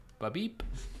Ba-beep.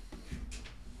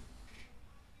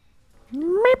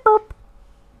 Meep boop.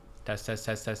 Test.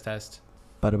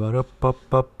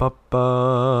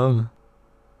 Ba-da-ba-da-ba-ba-ba-bum.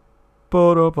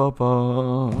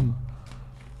 Ba-da-ba-bum.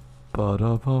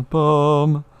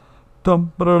 Ba-da-ba-bum.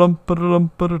 Dum ba-da-dum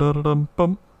ba-da-dum ba-da-da-dum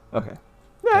bum. Okay.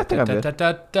 Yeah, I think I'm good.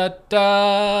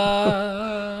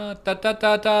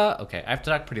 Okay, I have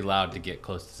to talk pretty loud to get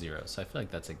close to zero, so I feel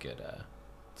like that's a good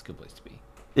place to be.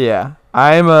 Yeah,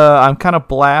 I'm kind of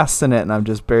blasting it, and I'm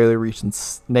just barely reaching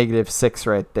 -6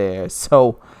 right there.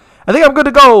 So, I think I'm good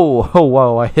to go. Oh,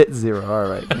 whoa, I hit 0. All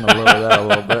right, I'm gonna lower that a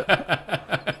little bit.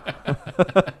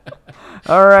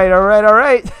 All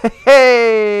right.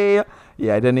 Hey,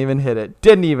 yeah, I didn't even hit it.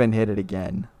 Didn't even hit it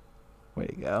again. Way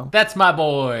to go. That's my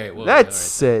boy. Whoa,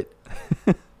 That's it.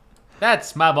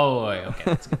 That's my boy.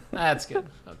 Okay, that's good.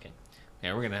 Okay,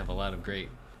 yeah, we're gonna have a lot of great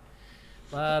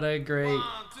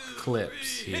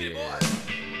clips here.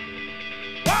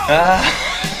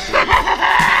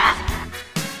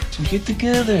 So get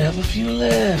together, have a few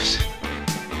laughs.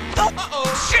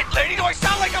 Uh-oh, shit, lady, do I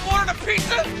sound like I'm ordering a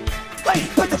pizza? Lady,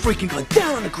 put the freaking gun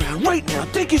down on the ground right now.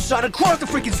 Take your shot across the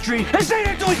freaking street and say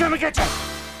that door's gonna get you.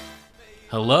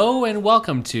 Hello and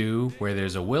welcome to Where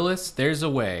There's a Willis, There's a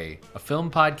Way, a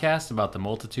film podcast about the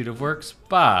multitude of works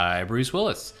by Bruce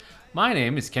Willis. My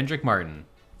name is Kendrick Martin.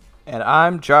 And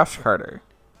I'm Josh Carter.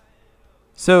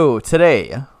 So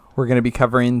today we're going to be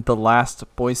covering The Last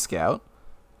Boy Scout,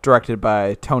 directed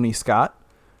by Tony Scott,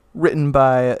 written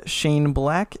by Shane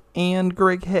Black and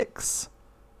Greg Hicks.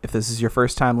 If this is your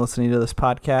first time listening to this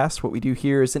podcast, what we do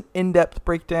here is an in-depth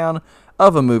breakdown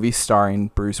of a movie starring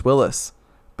Bruce Willis,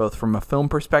 both from a film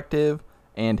perspective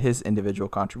and his individual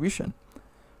contribution.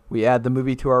 We add the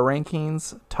movie to our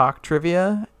rankings, talk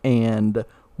trivia, and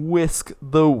whisk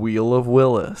the Wheel of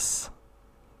Willis.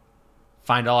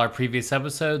 Find all our previous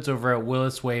episodes over at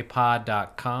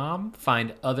williswaypod.com.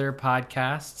 Find other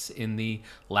podcasts in the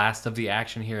Last of the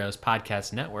Action Heroes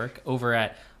podcast network over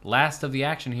at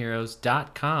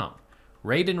lastoftheactionheroes.com.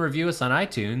 Rate and review us on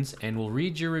iTunes, and we'll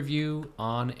read your review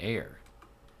on air.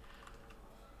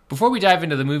 Before we dive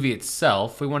into the movie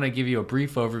itself, we want to give you a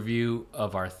brief overview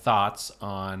of our thoughts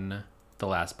on The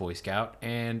Last Boy Scout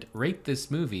and rate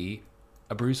this movie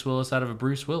a Bruce Willis out of a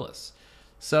Bruce Willis.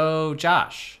 So,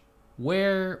 Josh,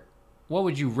 what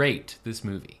would you rate this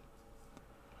movie?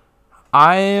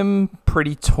 I'm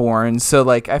pretty torn. So,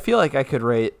 I feel like I could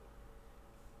rate...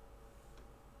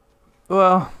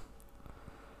 Well...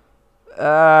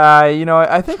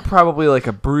 I think probably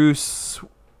a Bruce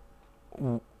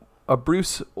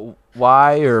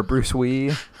Y or a Bruce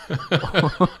We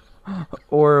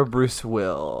or a Bruce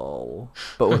Will,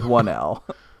 but with one L.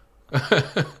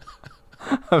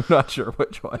 I'm not sure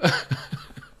which one.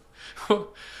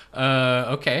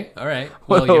 Okay, all right.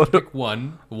 Well, you have to pick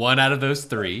one out of those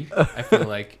three. I feel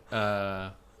like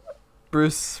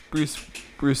Bruce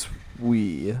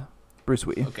We.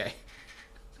 Okay.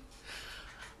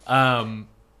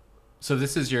 So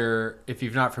this is if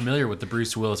you're not familiar with the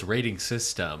Bruce Willis rating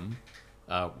system,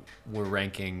 we're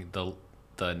ranking the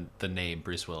name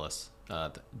Bruce Willis.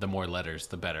 The more letters,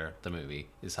 the better the movie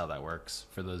is how that works.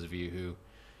 For those of you who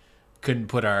couldn't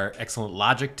put our excellent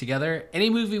logic together,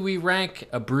 any movie we rank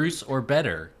a Bruce or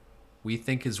better, we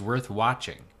think is worth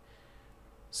watching.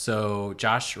 So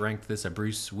Josh ranked this a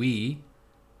Bruce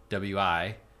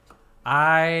W-I.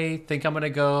 I think I'm going to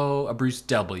go a Bruce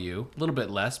W. A little bit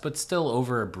less, but still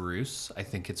over a Bruce. I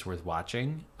think it's worth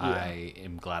watching. Yeah. I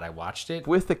am glad I watched it.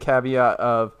 With the caveat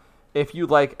of, if you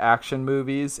like action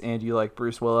movies and you like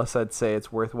Bruce Willis, I'd say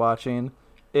it's worth watching.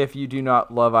 If you do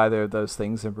not love either of those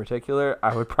things in particular,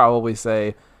 I would probably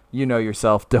say, you know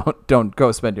yourself, don't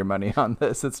go spend your money on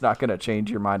this. It's not going to change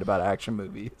your mind about action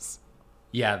movies.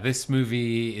 Yeah, this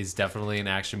movie is definitely an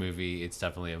action movie. It's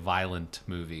definitely a violent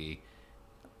movie.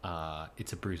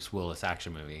 It's a Bruce Willis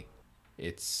action movie.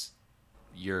 It's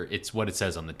what it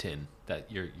says on the tin,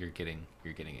 that you're getting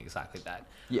exactly that.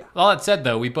 Yeah. All that said,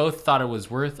 though, we both thought it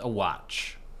was worth a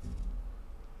watch.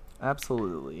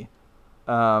 Absolutely.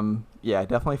 Yeah, I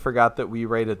definitely forgot that we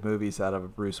rated movies out of a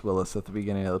Bruce Willis at the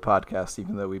beginning of the podcast,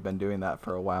 even though we've been doing that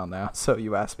for a while now. So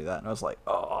you asked me that, and I was like,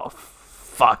 oh,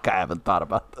 fuck, I haven't thought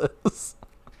about this.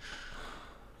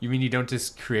 You mean you don't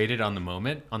just create it on the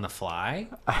moment, on the fly?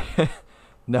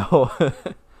 No.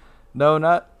 No,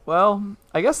 not... Well,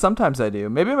 I guess sometimes I do.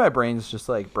 Maybe my brain's just,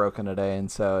 broken today, and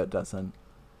so it doesn't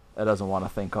want to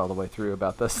think all the way through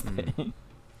about this thing.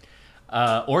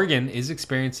 Oregon is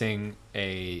experiencing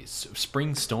a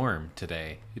spring storm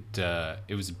today.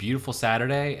 It was a beautiful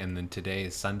Saturday, and then today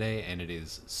is Sunday, and it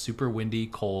is super windy,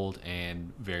 cold,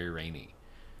 and very rainy.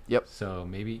 Yep. So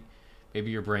maybe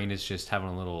Maybe your brain is just having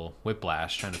a little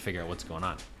whiplash trying to figure out what's going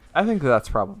on. I think that's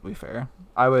probably fair.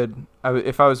 I would,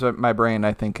 if I was my brain,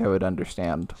 I think I would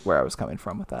understand where I was coming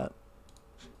from with that.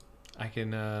 I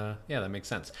can, yeah, that makes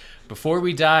sense. Before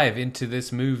we dive into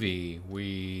this movie,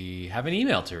 we have an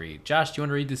email to read. Josh, do you want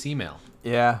to read this email?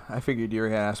 Yeah, I figured you were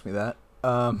gonna ask me that.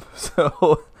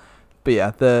 But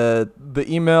yeah, the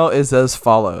email is as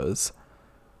follows.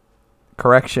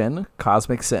 Correction,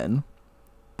 Cosmic Sin.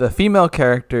 The female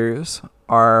characters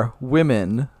are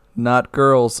women, not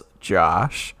girls,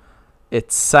 Josh.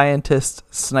 It's scientist,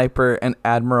 sniper, and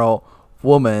admiral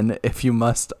woman if you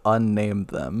must unname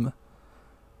them.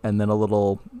 And then a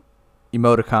little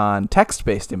emoticon,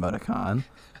 text-based emoticon,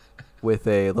 with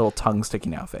a little tongue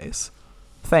sticking out face.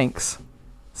 Thanks,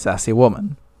 sassy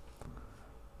woman.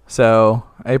 So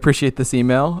I appreciate this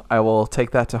email. I will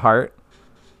take that to heart.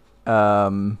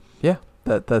 Yeah,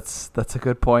 that's a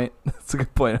good point. That's a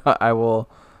good point. I will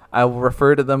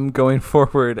refer to them going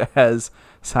forward as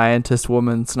scientist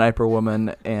woman, sniper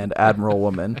woman, and admiral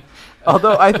woman.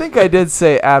 Although I think I did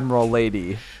say admiral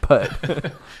lady, but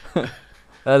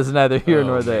that is neither here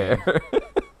nor there.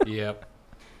 Yep.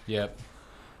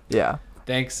 Yeah.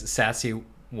 Thanks, sassy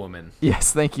woman.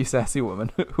 Yes, thank you, sassy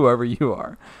woman, whoever you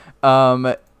are.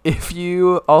 If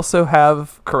you also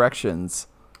have corrections,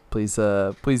 please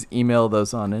email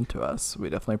those on into us. We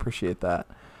definitely appreciate that.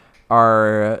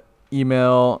 Our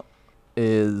email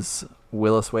is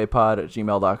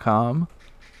williswaypod@gmail.com,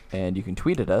 and you can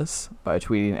tweet at us by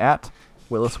tweeting at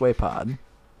williswaypod.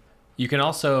 You can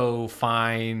also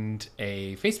find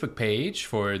a Facebook page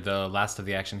for the Last of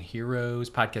the Action Heroes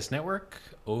podcast network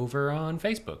over on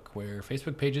Facebook, where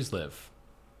Facebook pages live.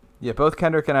 Yeah, both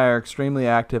Kendrick and I are extremely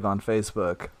active on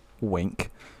Facebook. Wink.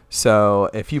 So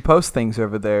if you post things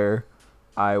over there,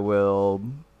 I will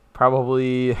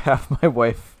probably have my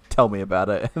wife tell me about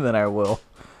it, and then I will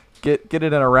get it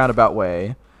in a roundabout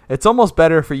way. It's almost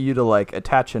better for you to like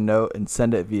attach a note and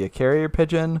send it via carrier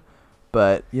pigeon,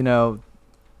 but you know,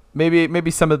 maybe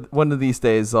one of these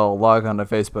days I'll log on to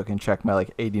Facebook and check my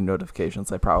like 80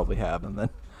 notifications I probably have, and then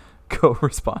go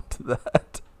respond to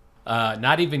that.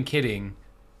 Not even kidding.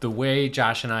 The way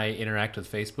Josh and I interact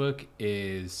with Facebook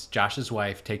is Josh's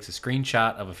wife takes a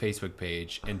screenshot of a Facebook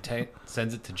page and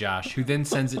sends it to Josh, who then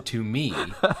sends it to me.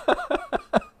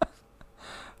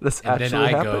 This and then actually I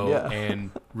happened, go yeah. and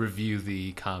review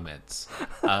the comments.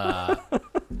 I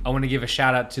want to give a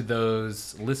shout out to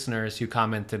those listeners who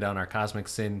commented on our Cosmic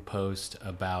Sin post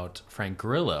about Frank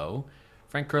Grillo.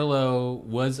 Frank Grillo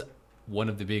was one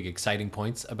of the big exciting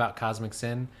points about Cosmic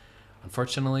Sin.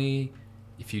 Unfortunately,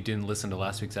 if you didn't listen to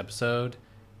last week's episode,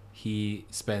 he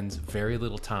spends very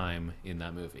little time in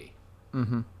that movie.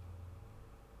 Mm-hmm.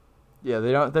 Yeah,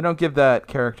 they don't give that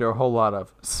character a whole lot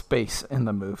of space in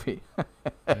the movie.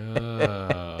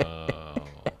 Oh.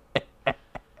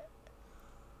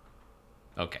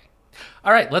 Okay.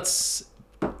 All right, let's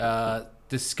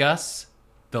discuss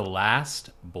The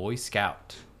Last Boy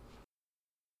Scout.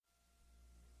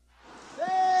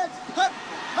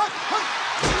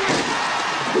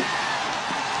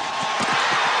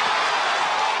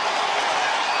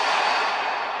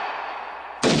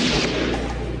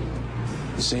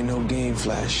 This ain't no game,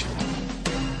 Flash.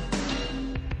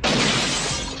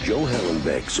 Joe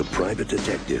Hallenbeck's a private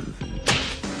detective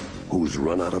who's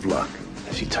run out of luck.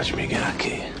 If you touch me again, I'll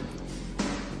kill you.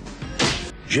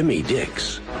 Jimmy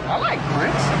Dix I like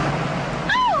Prince.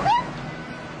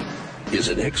 is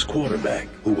an ex-quarterback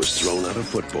who was thrown out of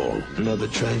football. Another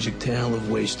tragic tale of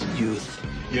wasted youth.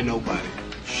 You're nobody.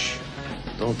 Shh.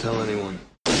 Don't tell anyone.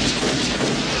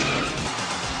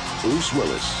 Bruce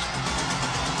Willis,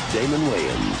 Damon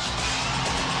Wayans,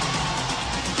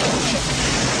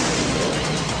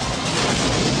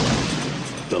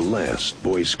 the last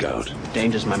Boy Scout.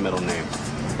 Danger's my middle name.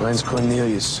 Mine's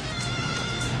Cornelius.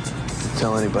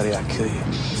 Tell anybody, I'll kill you.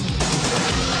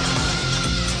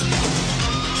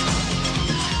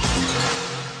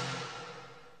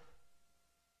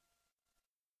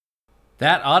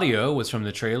 That audio was from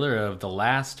the trailer of The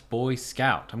Last Boy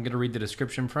Scout. I'm going to read the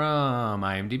description from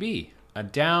IMDb. A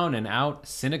down-and-out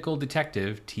cynical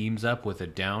detective teams up with a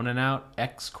down-and-out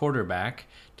ex-quarterback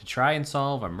to try and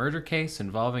solve a murder case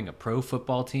involving a pro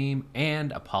football team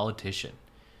and a politician.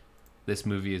 This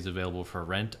movie is available for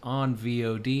rent on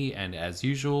VOD, and as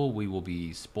usual, we will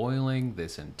be spoiling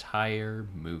this entire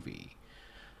movie.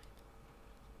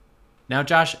 Now,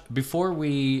 Josh, before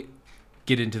we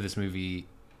get into this movie,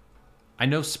 I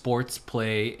know sports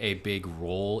play a big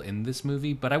role in this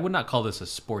movie, but I would not call this a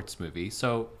sports movie.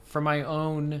 So for my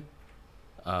own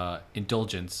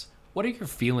indulgence, What are your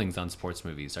feelings on sports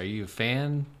movies? Are you a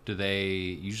fan? Do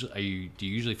you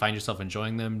usually find yourself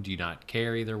enjoying them? Do you not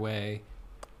care either way?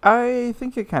 I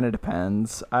think it kind of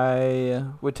depends. I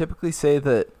would typically say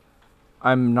that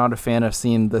I'm not a fan of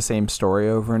seeing the same story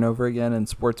over and over again, and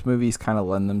sports movies kind of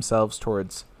lend themselves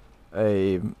towards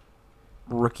a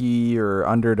rookie or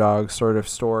underdog sort of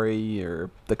story, or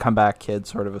the comeback kid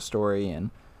sort of a story.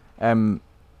 And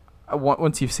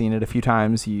once you've seen it a few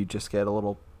times, you just get a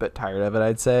little bit tired of it,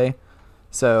 I'd say.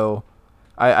 So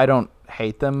I don't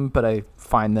hate them, but I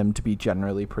find them to be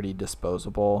generally pretty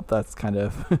disposable. That's kind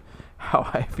of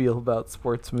how I feel about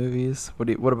sports movies. What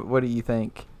do you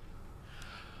think?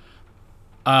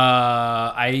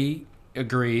 I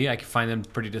agree. I can find them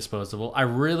pretty disposable. I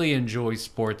really enjoy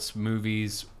sports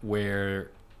movies where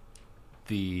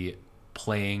the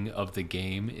playing of the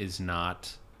game is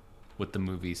not what the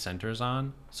movie centers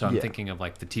on. So I'm thinking of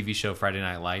like the TV show Friday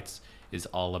Night Lights is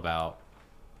all about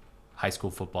high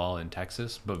school football in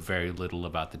Texas, but very little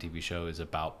about the TV show is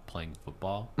about playing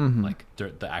football. Like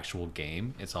the actual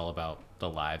game. It's all about the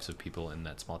lives of people in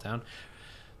that small town.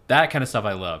 That kind of stuff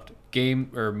I loved.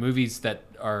 Game or movies that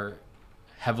are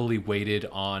heavily weighted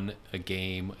on a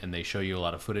game and they show you a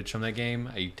lot of footage from that game,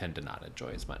 I tend to not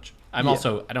enjoy as much. I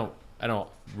don't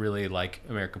really like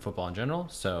American football in general,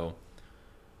 so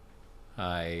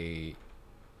I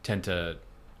tend to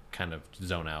kind of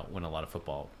zone out when a lot of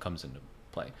football comes into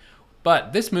play.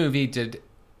 But this movie did,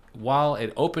 while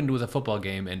it opened with a football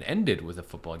game and ended with a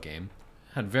football game,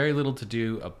 had very little to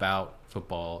do about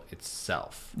football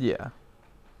itself. Yeah.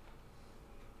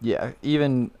 Yeah,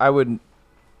 even I would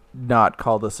not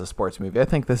call this a sports movie. I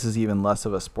think this is even less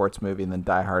of a sports movie than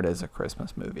Die Hard is a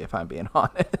Christmas movie, if I'm being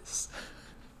honest.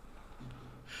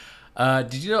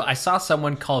 Did you know I saw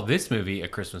someone call this movie a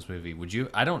Christmas movie? Would you?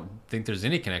 I don't think there's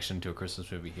any connection to a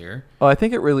Christmas movie here. Well, I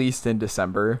think it released in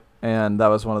December, and that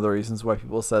was one of the reasons why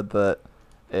people said that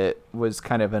it was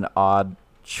kind of an odd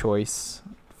choice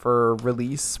for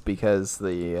release, because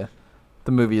the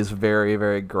movie is very,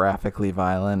 very graphically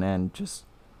violent and just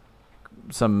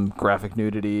some graphic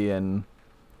nudity and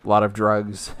a lot of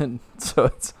drugs, and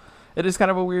so it is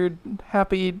kind of a weird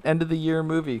happy end of the year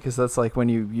movie, because that's like when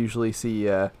you usually see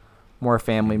more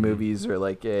family movies or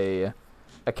like a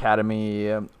Academy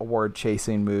Award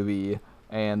chasing movie,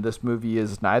 and this movie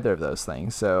is neither of those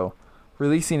things. So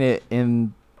releasing it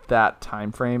in that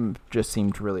time frame just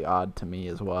seemed really odd to me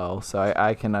as well. So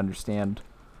I can understand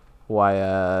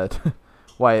why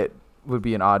why it would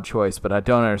be an odd choice, but I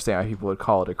don't understand why people would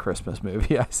call it a Christmas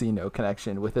movie. I see no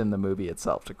connection within the movie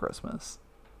itself to Christmas.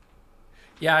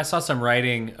 Yeah, I saw some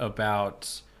writing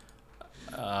about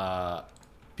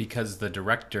because the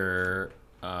director,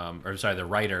 the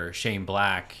writer, Shane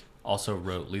Black, also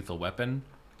wrote Lethal Weapon,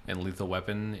 and Lethal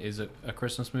Weapon is a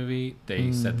Christmas movie.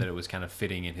 They said that it was kind of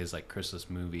fitting in his like Christmas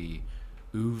movie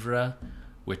oeuvre,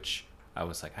 which I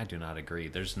was like, I do not agree.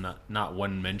 There's not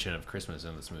one mention of Christmas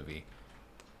in this movie.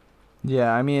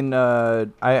 Yeah, I mean, I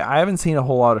haven't seen a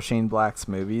whole lot of Shane Black's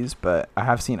movies, but I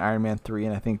have seen Iron Man 3,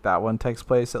 and I think that one takes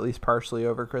place at least partially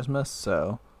over Christmas,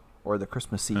 or the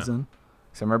Christmas season.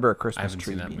 Because I remember a Christmas I haven't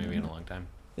tree seen that being movie in a long time.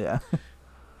 Yeah.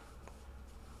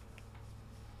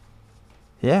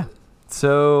 Yeah.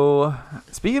 So,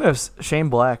 speaking of Shane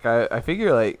Black, I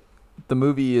figure, like, the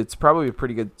movie, it's probably a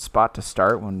pretty good spot to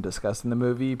start when discussing the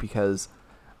movie, because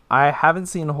I haven't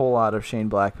seen a whole lot of Shane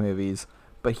Black movies,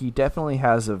 but he definitely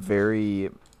has a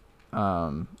very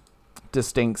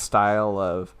distinct style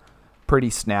of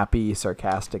pretty snappy,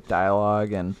 sarcastic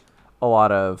dialogue, and a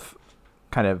lot of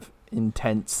kind of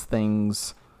intense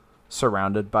things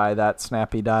surrounded by that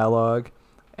snappy dialogue.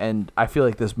 And I feel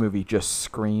like this movie just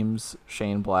screams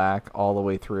Shane Black all the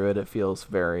way through it. It feels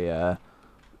very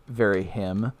very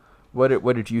him.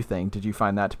 What did you think? Did you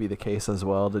find that to be the case as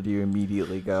well? Did you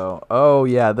immediately go, oh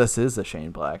yeah, this is a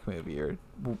Shane Black movie? Or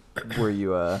were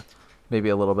you maybe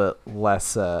a little bit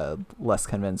less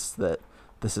convinced that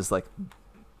this is like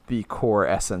the core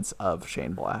essence of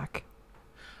Shane Black?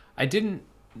 I didn't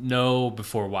know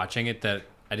before watching it that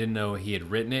I didn't know he had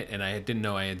written it, and I didn't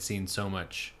know I had seen so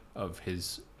much of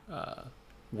his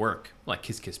work, like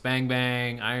Kiss Kiss Bang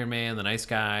Bang, Iron Man, The Nice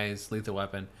Guys, Lethal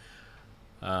Weapon.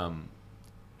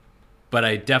 But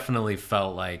I definitely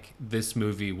felt like this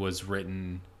movie was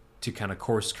written to kind of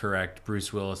course correct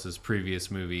Bruce Willis's previous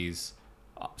movies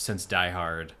since Die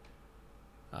Hard.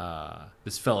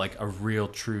 This felt like a real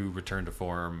true return to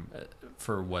form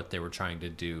for what they were trying to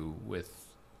do with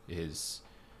his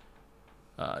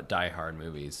Die Hard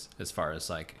movies, as far as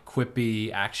like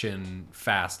quippy action,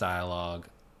 fast dialogue.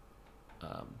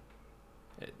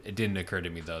 It didn't occur to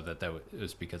me though that it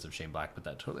was because of Shane Black, but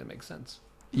that totally makes sense.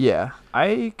 Yeah,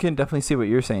 I can definitely see what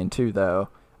you're saying too, though.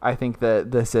 I think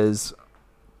that this is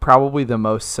probably the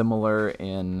most similar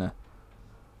in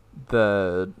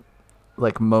the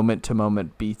like moment to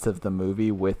moment beats of the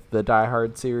movie with the Die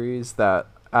Hard series that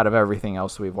out of everything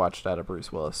else we've watched out of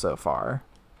Bruce Willis so far.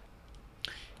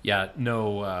 Yeah,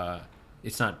 no,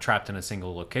 it's not trapped in a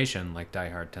single location like Die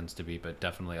Hard tends to be, but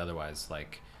definitely otherwise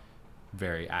like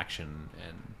very action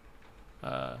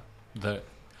and the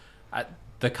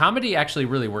the comedy actually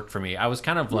really worked for me. I was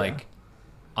kind of like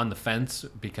on the fence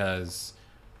because,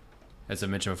 as I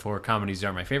mentioned before, comedies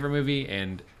are my favorite movie,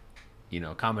 and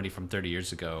comedy from 30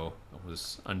 years ago, I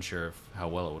was unsure of how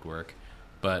well it would work,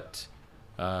 but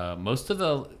most of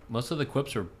the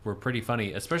quips were pretty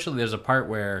funny. Especially there's a part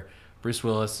where Bruce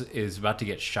Willis is about to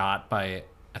get shot by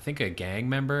I think a gang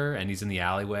member, and he's in the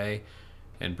alleyway,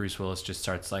 and Bruce Willis just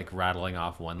starts like rattling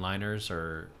off one-liners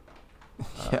or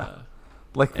Yeah.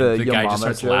 Like and the Yo guy Mama just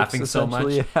starts jokes, laughing so much.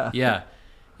 essentially.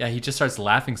 Yeah, he just starts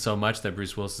laughing so much that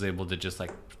Bruce Willis is able to just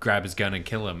like grab his gun and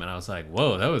kill him. And I was like,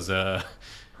 whoa, that was a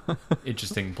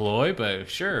interesting ploy, but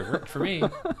sure, worked for me.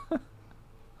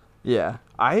 Yeah,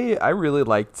 I really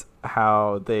liked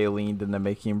how they leaned into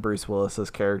making Bruce Willis's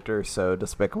character so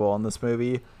despicable in this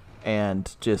movie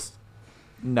and just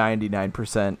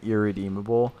 99%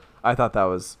 irredeemable. I thought that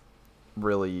was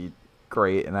really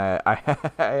great, and I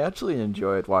I actually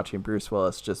enjoyed watching Bruce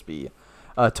Willis just be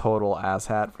a total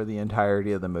asshat for the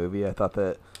entirety of the movie. I thought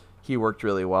that he worked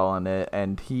really well on it,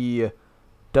 and he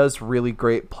does really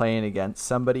great playing against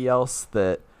somebody else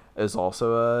that is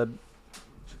also a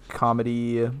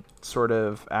comedy sort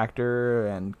of actor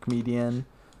and comedian.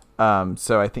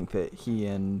 So I think that he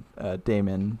and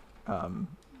Damon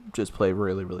just play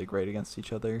really, really great against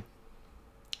each other.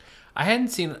 I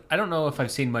don't know if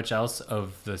I've seen much else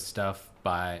of the stuff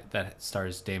that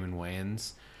stars Damon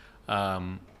Wayans.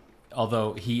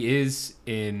 Although he is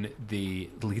in the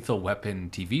Lethal Weapon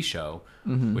TV show,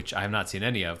 which I have not seen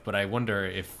any of, but I wonder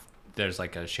if there's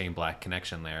like a Shane Black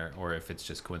connection there or if it's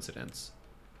just coincidence.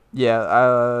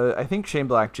 Yeah, I think Shane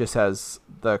Black just has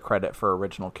the credit for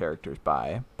original characters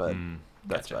but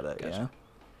that's Gotcha, about it, gotcha.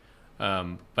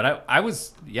 yeah.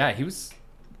 But he was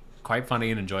quite funny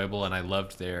and enjoyable, and I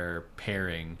loved their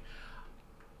pairing.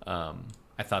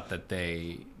 I thought that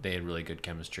they had really good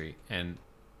chemistry, and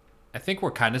I think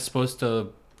we're kind of supposed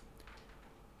to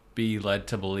be led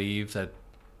to believe that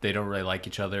they don't really like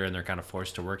each other and they're kind of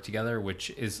forced to work together, which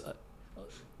is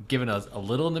given us a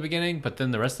little in the beginning, but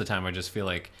then the rest of the time I just feel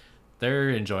like they're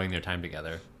enjoying their time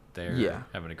together. They're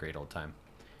having a great old time.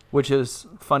 Which is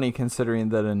funny considering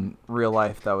that in real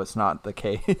life that was not the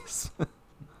case.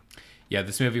 Yeah,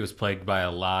 this movie was plagued by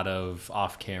a lot of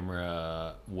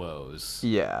off-camera woes.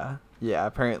 Yeah.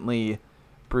 Apparently,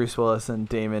 Bruce Willis and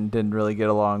Damon didn't really get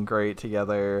along great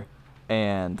together,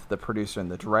 and the producer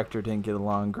and the director didn't get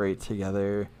along great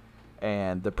together,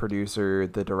 and the producer,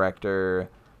 the director,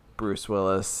 Bruce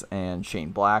Willis, and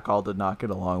Shane Black all did not get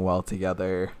along well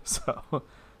together. So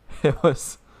it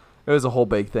was a whole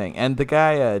big thing. And the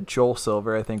guy, Joel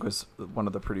Silver, I think was one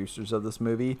of the producers of this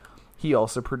movie. He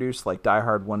also produced like Die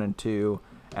Hard 1 and 2,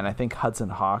 and I think Hudson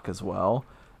Hawk as well.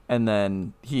 And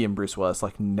then he and Bruce Willis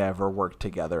like never worked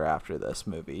together after this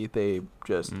movie. They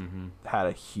just had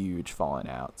a huge falling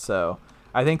out. So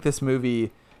I think this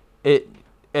movie, it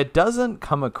doesn't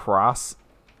come across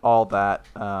all that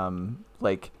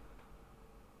like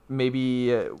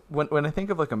maybe when I think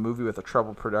of like a movie with a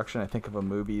troubled production, I think of a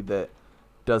movie that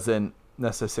doesn't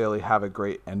necessarily have a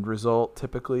great end result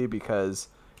typically because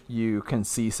you can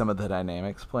see some of the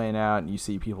dynamics playing out and you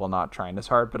see people not trying as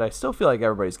hard, but I still feel like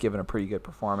everybody's given a pretty good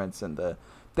performance and the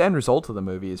end result of the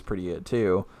movie is pretty good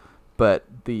too. But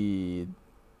the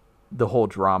whole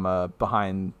drama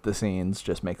behind the scenes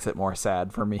just makes it more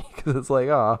sad for me because it's like,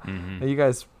 you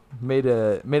guys made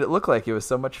it look like it was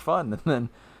so much fun and then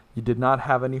you did not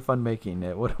have any fun making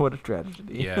it. What a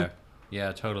tragedy.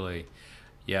 Yeah, totally.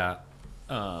 Yeah.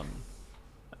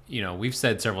 We've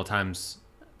said several times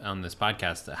on this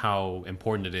podcast how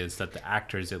important it is that the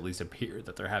actors at least appear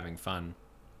that they're having fun.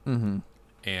 Mm-hmm.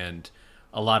 And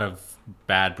a lot of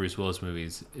bad Bruce Willis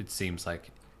movies, it seems like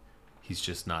he's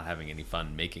just not having any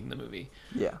fun making the movie.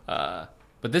 Yeah.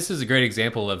 But this is a great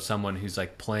example of someone who's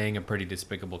like playing a pretty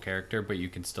despicable character, but you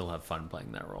can still have fun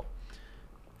playing that role.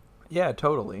 Yeah,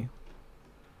 totally.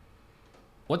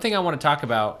 One thing I want to talk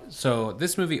about, so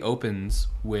this movie opens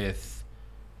with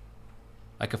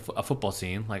like a football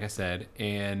scene, like I said,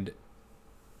 and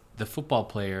the football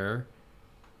player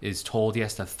is told he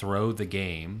has to throw the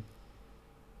game,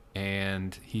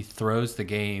 and he throws the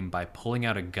game by pulling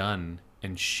out a gun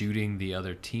and shooting the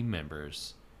other team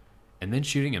members, and then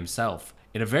shooting himself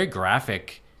in a very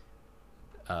graphic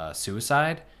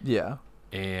suicide. Yeah.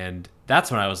 And that's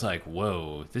when I was like,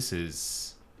 whoa, this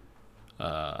is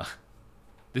going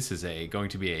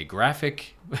to be a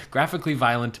graphically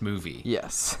violent movie.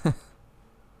 Yes.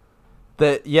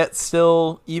 That yet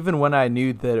still, even when I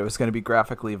knew that it was going to be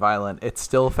graphically violent, it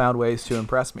still found ways to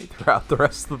impress me throughout the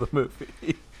rest of the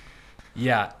movie.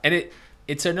 Yeah, and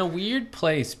it's in a weird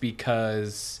place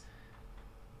because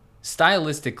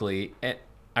stylistically,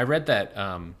 I read that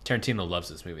Tarantino loves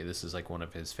this movie. This is like one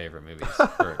of his favorite movies.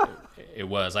 Or it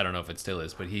was. I don't know if it still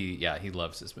is, but he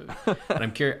loves this movie. And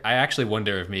I'm curious. I actually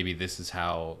wonder if maybe this is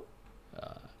how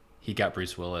he got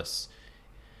Bruce Willis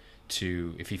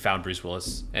if he found Bruce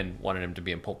Willis and wanted him to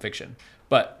be in Pulp Fiction.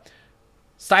 But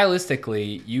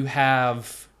stylistically, you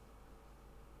have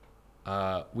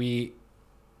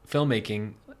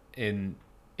filmmaking in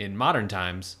modern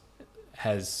times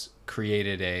has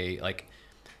created a like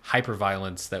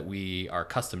hyperviolence that we are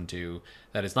accustomed to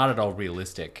that is not at all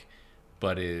realistic,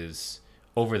 but is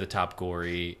over the top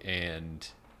gory and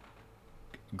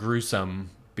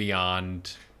gruesome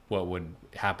beyond what would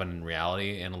happen in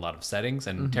reality in a lot of settings.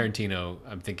 And Tarantino,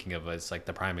 I'm thinking of as like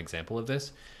the prime example of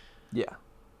this. Yeah.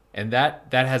 And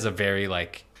that has a very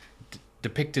like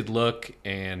depicted look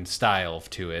and style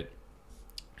to it.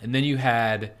 And then you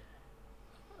had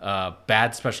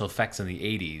bad special effects in the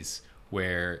 80s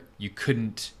where you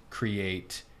couldn't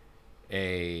create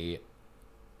a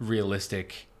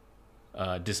realistic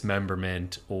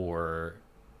dismemberment or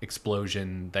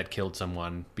explosion that killed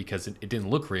someone because it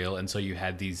didn't look real. And so you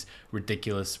had these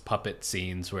ridiculous puppet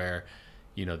scenes where,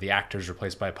 you know, the actor's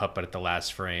replaced by a puppet at the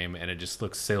last frame and it just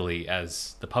looks silly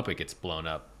as the puppet gets blown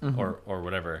up or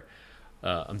whatever.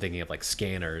 I'm thinking of like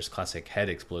Scanners, classic head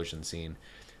explosion scene.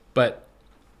 But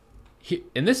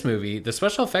in this movie, the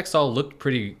special effects all looked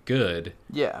pretty good.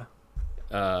 Yeah.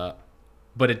 But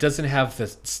it doesn't have the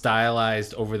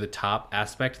stylized over-the-top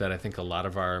aspect that I think a lot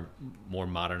of our more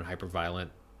modern hyper-violent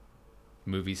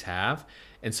movies have.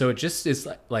 And so it just is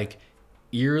like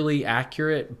eerily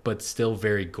accurate, but still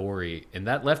very gory. And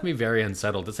that left me very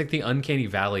unsettled. It's like the uncanny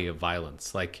valley of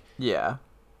violence. Like, Yeah.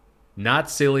 not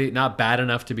silly, not bad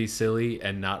enough to be silly,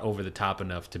 and not over-the-top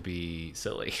enough to be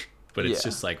silly. But it's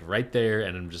just like right there,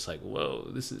 and I'm just like, whoa,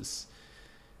 this is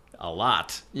a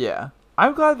lot. Yeah.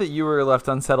 I'm glad that you were left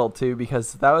unsettled too,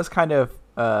 because that was kind of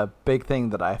a big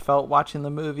thing that I felt watching the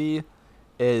movie.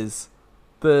 Is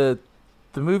the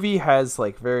movie has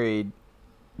like very,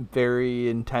 very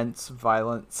intense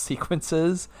violent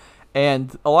sequences,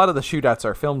 and a lot of the shootouts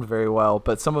are filmed very well,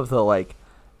 but some of the like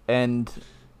end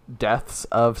deaths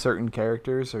of certain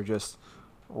characters are just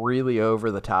really over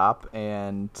the top,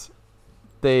 and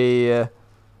they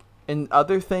in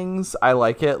other things I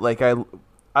like it. Like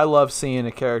I love seeing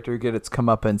a character get its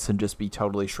comeuppance and just be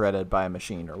totally shredded by a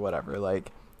machine or whatever.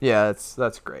 Like, yeah,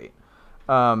 that's great.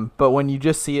 But when you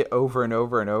just see it over and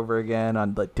over and over again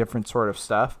on like different sort of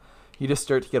stuff, you just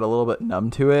start to get a little bit numb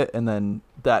to it, and then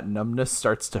that numbness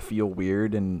starts to feel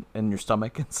weird in your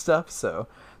stomach and stuff. So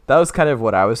that was kind of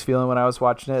what I was feeling when I was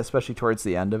watching it, especially towards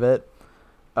the end of it.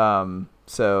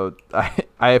 So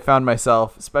I found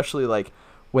myself, especially like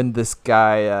when this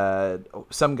guy,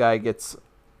 some guy gets,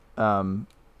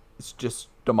 it's just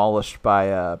demolished by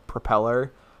a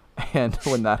propeller, and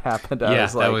when that happened, I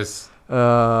was like, that was,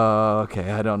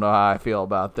 okay, I don't know how I feel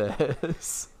about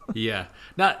this. yeah.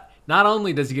 Not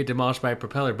only does he get demolished by a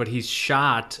propeller, but he's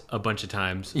shot a bunch of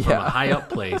times from a high up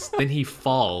place. Then he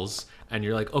falls, and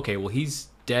you're like, okay, well, he's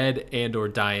dead and or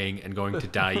dying and going to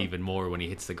die even more when he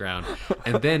hits the ground.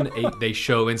 And then they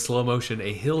show in slow motion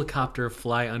a helicopter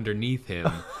fly underneath him,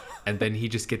 and then he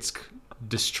just gets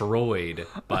destroyed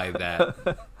by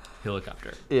that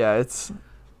helicopter. Yeah, it's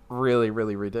really,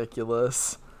 really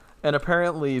ridiculous. And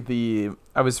apparently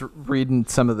I was reading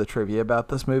some of the trivia about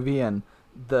this movie, and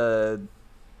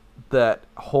that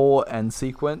whole end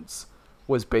sequence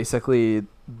was basically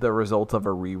the result of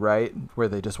a rewrite where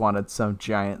they just wanted some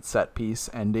giant set piece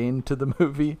ending to the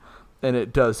movie, and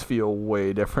it does feel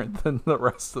way different than the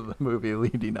rest of the movie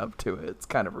leading up to it. It's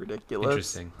kind of ridiculous.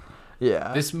 Interesting.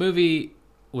 Yeah. This movie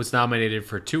was nominated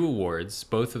for 2 awards,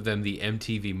 both of them the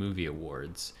MTV Movie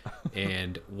Awards,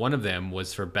 and one of them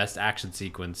was for Best Action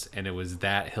Sequence, and it was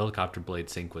that helicopter blade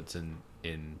sequence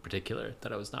in particular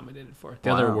that I was nominated for.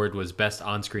 The other award was Best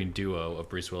On-Screen Duo of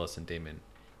Bruce Willis and Damon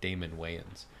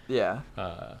Wayans. Yeah.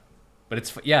 But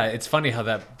it's funny how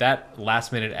that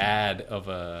last minute ad of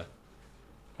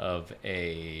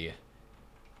a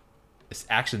this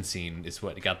action scene is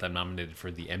what got them nominated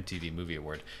for the MTV Movie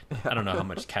Award. I don't know how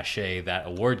much cachet that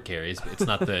award carries. But it's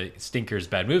not the Stinkers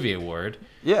Bad Movie Award.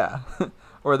 Yeah.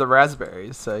 Or the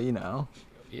Raspberries, so you know.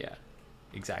 Yeah.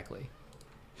 Exactly.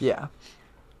 Yeah.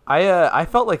 I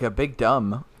felt like a big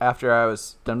dumb after I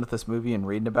was done with this movie and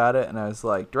reading about it, and I was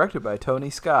like, directed by Tony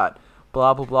Scott,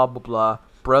 blah blah blah blah blah,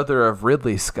 brother of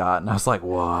Ridley Scott, and I was like,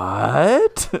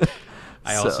 what?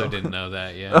 I also didn't know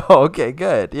that. Yeah. Oh, okay,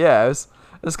 good. Yeah, it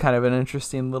was kind of an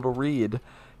interesting little read.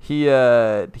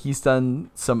 He's done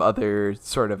some other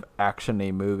sort of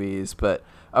action-y movies, but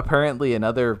apparently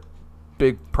another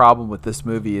big problem with this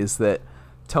movie is that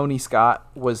Tony Scott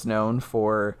was known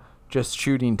for just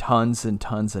shooting tons and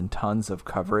tons and tons of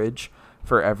coverage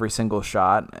for every single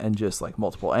shot and just like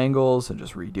multiple angles and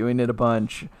just redoing it a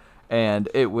bunch. And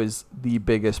it was the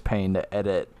biggest pain to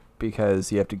edit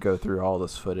because you have to go through all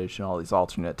this footage and all these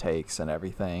alternate takes and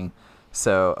everything.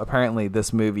 So apparently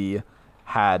this movie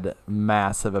had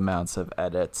massive amounts of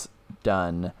edits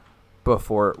done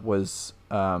before it was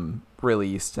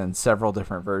released, and several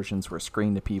different versions were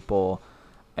screened to people,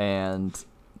 and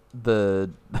the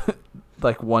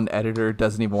like one editor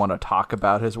doesn't even want to talk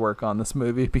about his work on this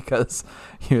movie because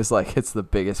he was like, it's the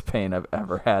biggest pain I've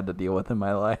ever had to deal with in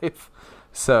my life.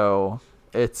 So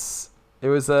it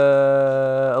was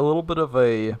a little bit of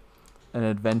an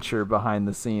adventure behind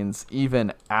the scenes,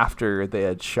 even after they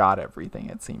had shot everything,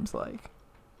 it seems like.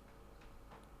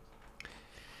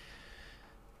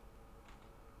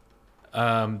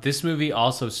 This movie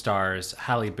also stars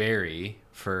Halle Berry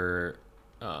for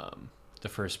the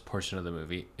first portion of the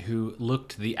movie, who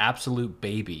looked the absolute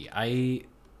baby. I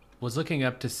was looking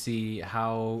up to see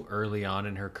how early on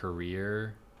in her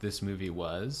career this movie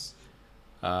was.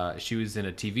 She was in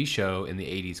a TV show in the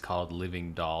 80s called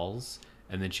Living Dolls,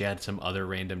 and then she had some other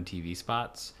random TV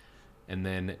spots. And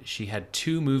then she had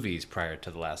 2 movies prior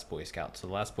to The Last Boy Scout. So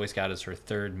The Last Boy Scout is her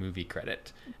 3rd movie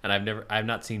credit. And I've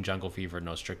not seen Jungle Fever,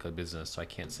 no Strictly Business, so I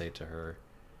can't say to her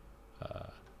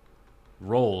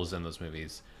roles in those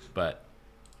movies. But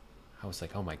I was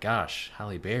like, oh my gosh,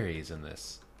 Halle Berry's in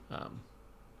this.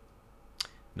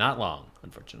 Not long,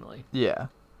 unfortunately. Yeah.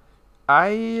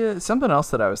 Something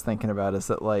else that I was thinking about is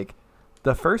that, like,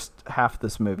 the first half of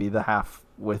this movie, the half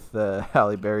with the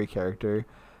Halle Berry character,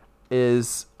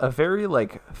 is a very,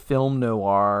 like, film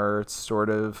noir sort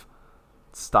of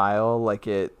style. Like,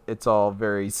 it's all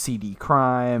very seedy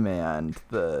crime and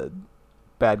the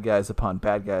bad guys upon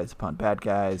bad guys upon bad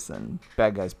guys and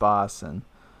bad guy's boss and,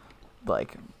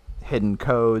 like, hidden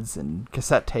codes and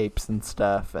cassette tapes and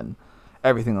stuff and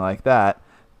everything like that.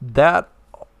 That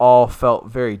all felt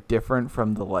very different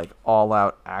from the, like,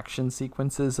 all-out action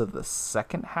sequences of the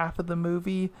second half of the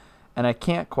movie. And I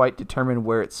can't quite determine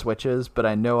where it switches, but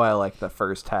I know I like the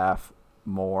first half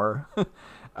more.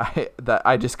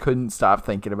 I just couldn't stop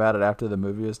thinking about it after the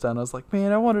movie was done. I was like,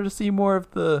 man, I wanted to see more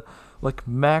of the, like,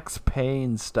 Max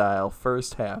Payne style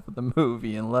first half of the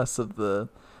movie and less of the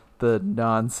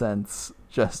nonsense,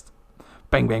 just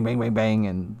bang, bang, bang, bang, bang,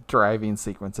 and driving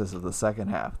sequences of the second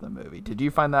half of the movie. Did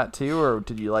you find that too, or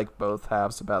did you like both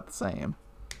halves about the same?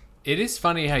 It is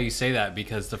funny how you say that,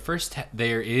 because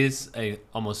there is a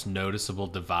almost noticeable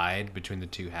divide between the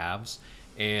two halves,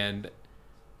 and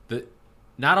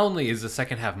not only is the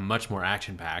second half much more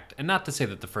action packed, and not to say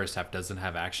that the first half doesn't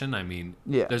have action. I mean,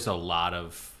 yeah, there's a lot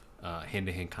of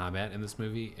hand-to-hand combat in this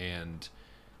movie, and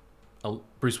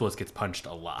Bruce Willis gets punched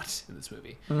a lot in this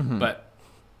movie, but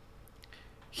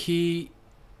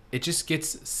it just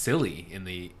gets silly in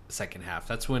the second half.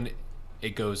 That's when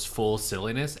it goes full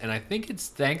silliness, and I think it's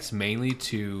thanks mainly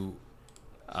to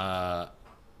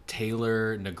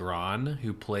Taylor Negron,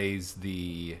 who plays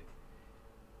the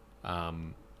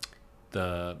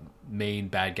main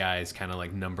bad guy's kind of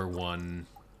like number one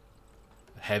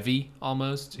heavy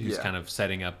almost, who's kind of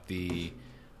setting up the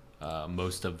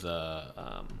most of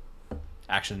the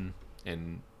action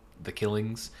and the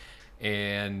killings,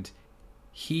 and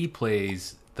he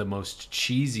plays the most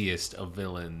cheesiest of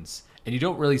villains. And you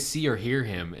don't really see or hear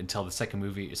him until the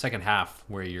second half,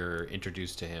 where you're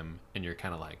introduced to him, and you're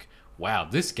kind of like, wow,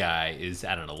 this guy is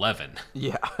at an 11.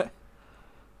 Yeah.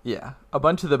 Yeah. A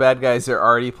bunch of the bad guys are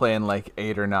already playing like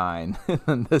 8 or 9,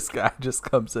 and this guy just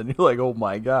comes in, you're like, oh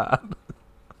my God.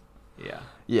 Yeah.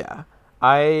 Yeah.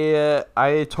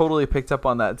 I totally picked up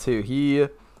on that too.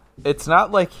 It's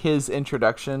not like his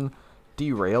introduction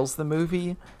derails the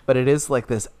movie, but it is like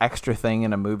this extra thing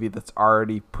in a movie that's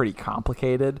already pretty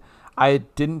complicated. I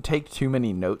didn't take too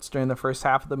many notes during the first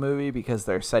half of the movie because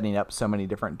they're setting up so many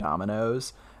different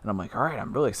dominoes, and I'm like, all right,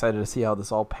 I'm really excited to see how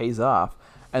this all pays off.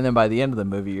 And then by the end of the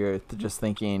movie, you're just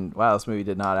thinking, wow, this movie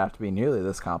did not have to be nearly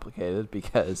this complicated,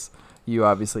 because you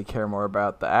obviously care more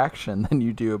about the action than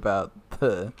you do about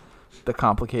the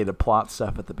complicated plot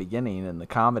stuff at the beginning and the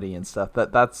comedy and stuff.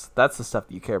 That's the stuff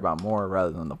that you care about more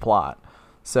rather than the plot.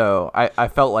 So I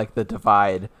felt like the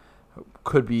divide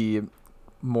could be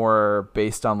more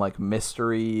based on like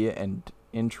mystery and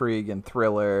intrigue and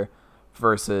thriller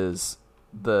versus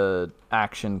the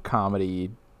action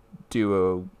comedy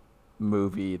duo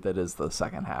movie that is the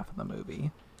second half of the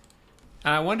movie.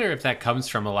 And I wonder if that comes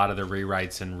from a lot of the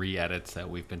rewrites and re-edits that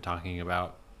we've been talking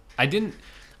about.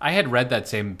 I had read that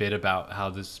same bit about how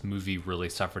this movie really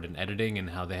suffered in editing and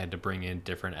how they had to bring in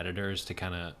different editors to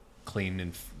kind of clean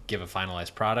and give a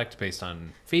finalized product based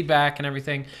on feedback and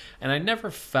everything. And I never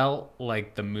felt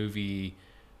like the movie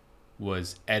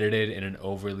was edited in an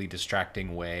overly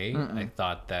distracting way. I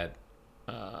thought that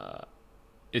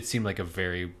it seemed like a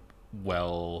very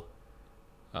well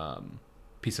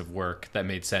piece of work that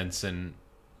made sense and,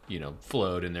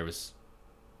 flowed, and there was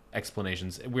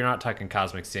explanations. We're not talking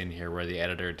Cosmic Sin here where the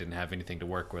editor didn't have anything to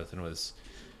work with and was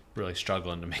really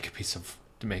struggling to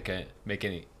make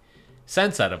any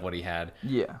sense out of what he had.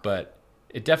 Yeah. But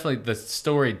the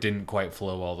story didn't quite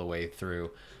flow all the way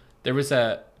through. There was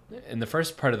in the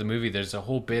first part of the movie, there's a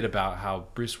whole bit about how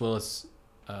Bruce Willis,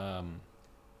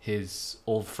 his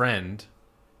old friend,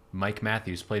 Mike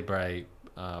Matthews, played by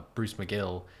Bruce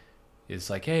McGill, is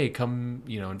like, hey, come,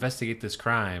 investigate this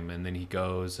crime. And then he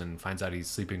goes and finds out he's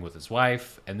sleeping with his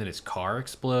wife, and then his car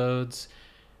explodes.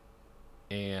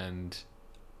 And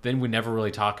then we never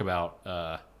really talk about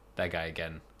that guy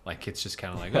again. Like, it's just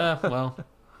kind of like, well,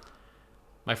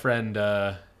 my friend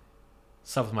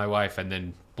slept with my wife and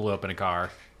then blew up in a car.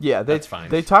 Yeah, that's fine.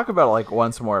 They talk about it like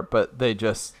once more, but they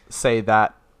just say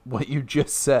that what you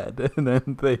just said, and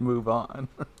then they move on.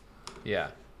 Yeah.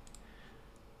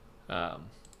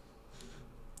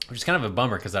 Which is kind of a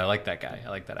bummer because I like that guy. I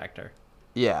like that actor.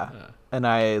 Yeah, and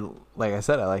like I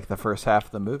said, I like the first half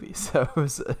of the movie, so it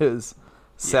was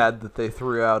sad that they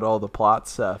threw out all the plot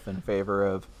stuff in favor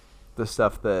of the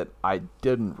stuff that I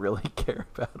didn't really care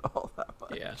about all that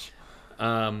much. Yeah.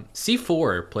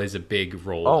 C4 plays a big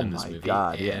role in this movie. Oh my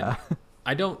god, and yeah.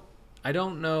 I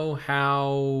don't know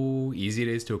how easy it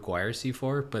is to acquire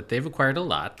C4, but they've acquired a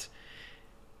lot.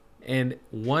 And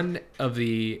one of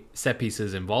the set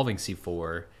pieces involving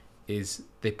C4 is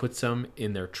they put some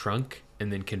in their trunk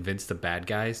and then convince the bad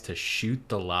guys to shoot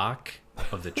the lock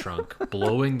of the trunk,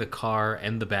 blowing the car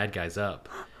and the bad guys up.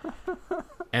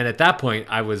 And at that point,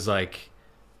 I was like,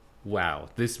 wow,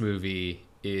 this movie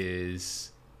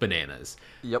is bananas.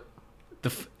 Yep.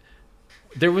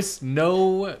 There was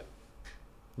no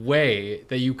way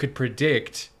that you could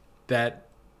predict that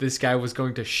this guy was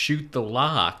going to shoot the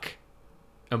lock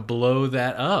and blow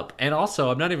that up. And also,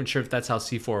 I'm not even sure if that's how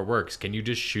C4 works. Can you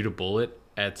just shoot a bullet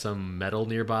at some metal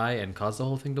nearby and cause the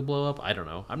whole thing to blow up? I don't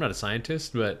know. I'm not a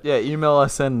scientist, but... Yeah, email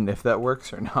us in if that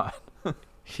works or not.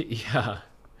 Yeah.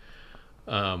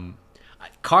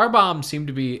 Car bombs seem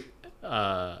to be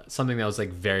something that was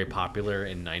like very popular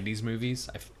in 90s movies.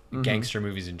 Gangster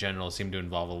movies in general seem to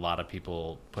involve a lot of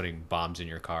people putting bombs in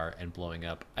your car and blowing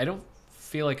up. I don't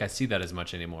feel like I see that as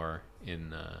much anymore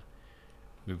in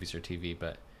movies or TV,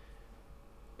 but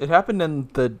it happened in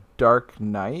The Dark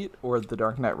Knight or The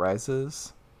Dark Knight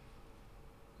Rises.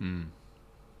 That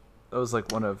was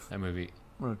like one of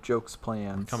Joke's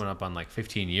plans. Coming up on like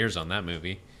 15 years on that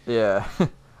movie. Yeah.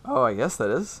 Oh, I guess that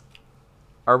is.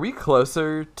 Are we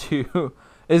closer to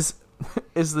is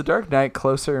The Dark Knight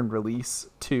closer in release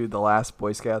to The Last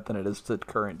Boy Scout than it is to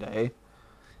current day?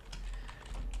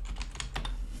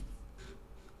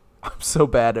 I'm so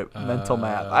bad at mental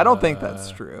math. I don't think that's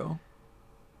true.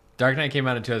 Dark Knight came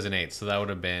out in 2008, so that would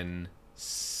have been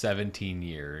 17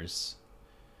 years.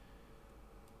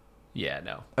 Yeah,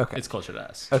 no. Okay. It's closer to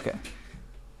us. Okay.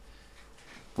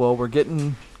 Well, we're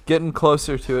getting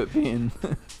closer to it being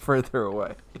further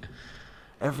away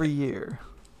every year.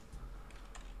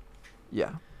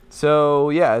 Yeah. So,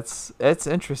 yeah, it's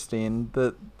interesting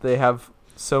that they have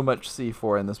so much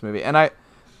C4 in this movie. And I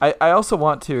also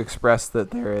want to express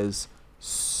that there is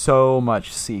so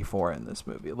much C4 in this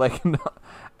movie. Like,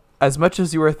 as much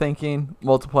as you were thinking,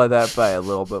 multiply that by a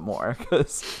little bit more.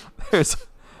 Because there's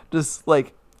just,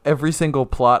 like, every single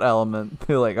plot element.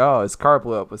 They're like, oh, his car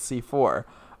blew up with C4.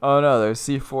 Oh, no, there's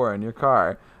C4 in your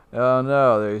car. Oh,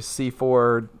 no, there's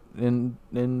C4 in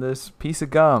this piece of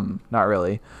gum. Not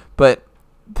really. But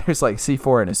there's, like,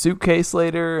 C4 in a suitcase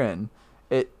later. And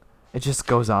it just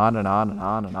goes on and on and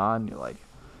on and on. You're like,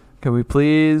 can we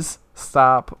please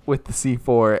stop with the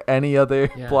C4? Any other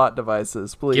plot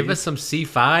devices, please? Give us some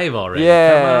C5 already.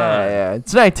 Yeah, Come on. yeah.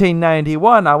 It's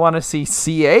 1991. I want to see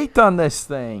C8 on this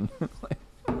thing.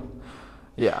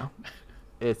 Yeah.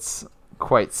 It's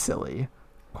quite silly.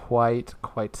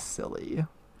 Quite silly.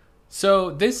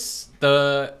 So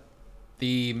the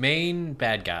main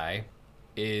bad guy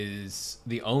is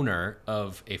the owner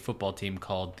of a football team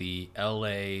called the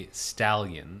LA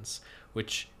Stallions,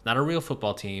 which not a real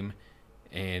football team,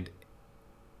 and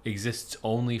exists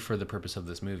only for the purpose of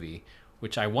this movie,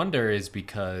 which I wonder is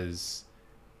because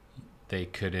they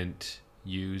couldn't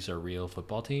use a real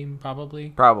football team, probably.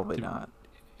 Probably not.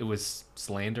 It was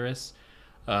slanderous.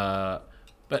 But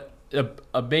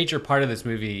a major part of this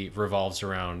movie revolves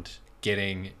around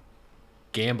getting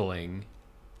gambling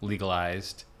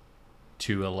legalized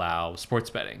to allow sports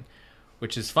betting,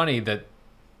 which is funny that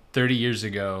 30 years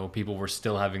ago, people were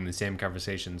still having the same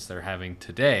conversations they're having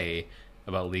today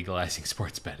about legalizing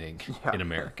sports betting in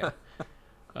America.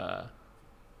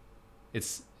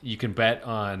 You can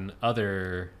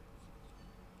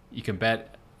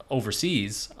bet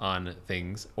overseas on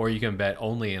things, or you can bet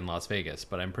only in Las Vegas,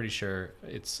 but I'm pretty sure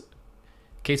it's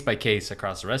case by case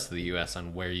across the rest of the US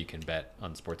on where you can bet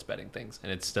on sports betting things,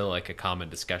 and it's still like a common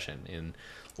discussion in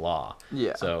law.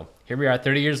 Yeah. So here we are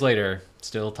 30 years later,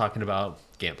 still talking about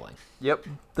gambling. Yep.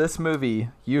 This movie,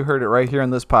 you heard it right here on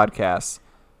this podcast,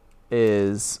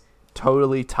 is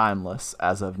totally timeless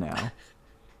as of now.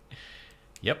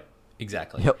 Yep,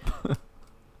 exactly. Yep.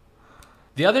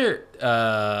 The other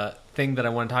thing that I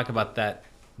want to talk about that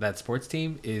sports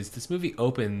team is this movie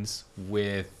opens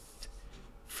with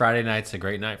Friday Night's a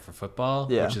Great Night for Football,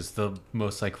 which is the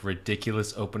most like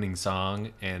ridiculous opening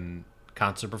song and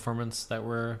concert performance that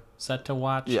we're set to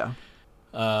watch. Yeah.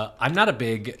 I'm not a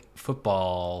big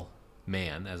football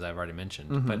man, as I've already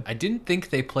mentioned, but I didn't think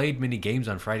they played many games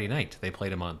on Friday night. They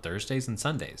played them on Thursdays and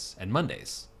Sundays and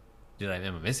Mondays. Am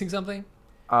I missing something?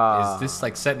 Is this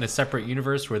like set in a separate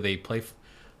universe where they play?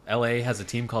 LA has a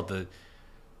team called the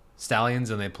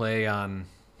Stallions and they play on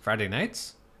Friday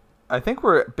nights? I think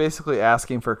we're basically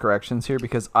asking for corrections here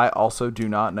because I also do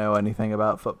not know anything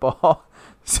about football.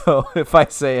 So if I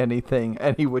say anything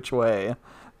any which way,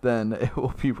 then it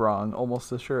will be wrong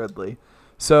almost assuredly.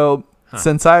 So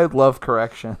since I love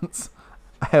corrections,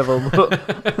 I have a little...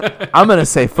 I'm going to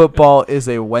say football is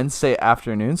a Wednesday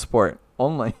afternoon sport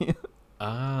only. Oh.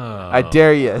 I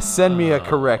dare you. Send me a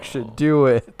correction. Do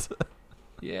it.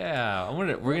 Yeah.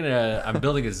 I'm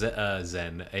building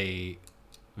a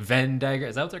Venn diagram.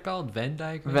 Is that what they're called? Venn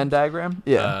diagram? Venn diagram?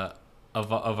 Yeah.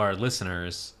 Of our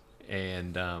listeners,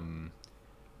 and I'll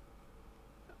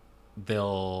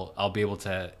be able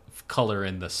to color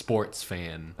in the sports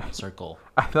fan circle.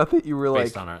 I thought that you were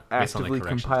based like on actively the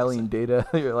corrections compiling data.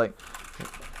 You're like,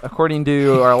 according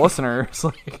to our listeners,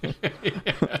 like.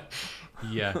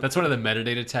 Yeah, that's one of the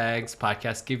metadata tags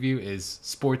podcasts give you is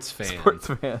sports fans. Sports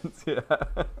fans, yeah.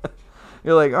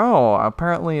 You're like, oh,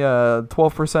 apparently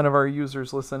 12% of our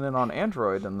users listen in on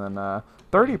Android, and then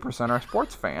 30% are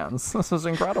sports fans. This is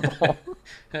incredible.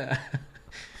 Yeah,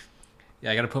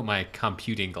 I got to put my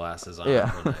computing glasses on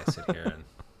when I sit here and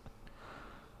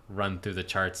run through the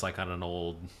charts like on an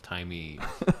old-timey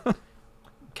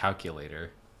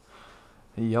calculator.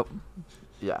 Yep.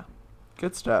 Yeah.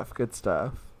 Good stuff. Good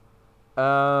stuff.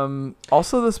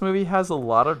 Also, this movie has a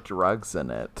lot of drugs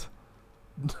in it.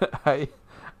 I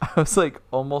was like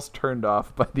almost turned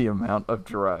off by the amount of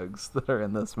drugs that are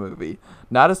in this movie.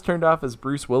 Not as turned off as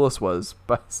Bruce Willis was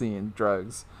by seeing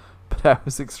drugs, but I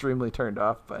was extremely turned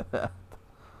off by that.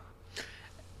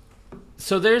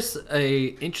 So there's a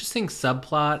interesting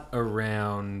subplot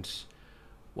around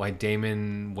why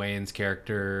Damon Wayans'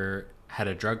 character had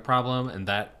a drug problem, and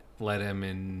that led him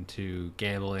into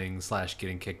gambling /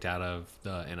 getting kicked out of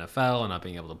the NFL and not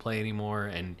being able to play anymore.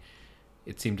 And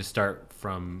it seemed to start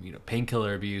from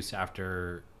painkiller abuse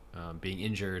after being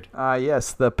injured.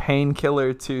 Yes, the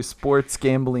painkiller to sports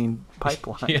gambling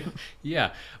pipeline.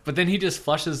 Yeah. But then he just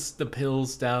flushes the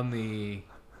pills down the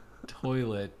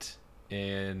toilet,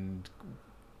 and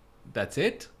that's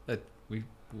it. That we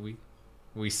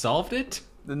solved it.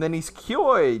 And then he's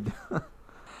cured.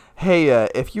 Hey,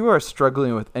 if you are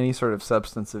struggling with any sort of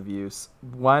substance abuse,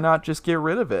 why not just get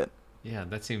rid of it? Yeah,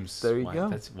 that seems. There you go.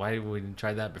 That's why we didn't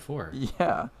try that before.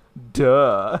 Yeah,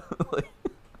 duh.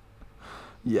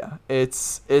 Yeah,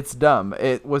 it's dumb.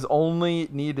 It was only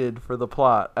needed for the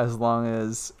plot as long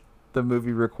as the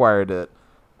movie required it,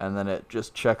 and then it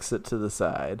just checks it to the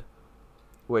side,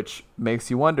 which makes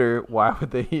you wonder why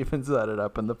would they even set it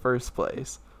up in the first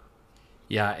place?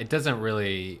 Yeah, it doesn't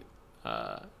really.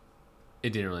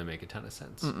 It didn't really make a ton of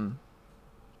sense. Mm-mm.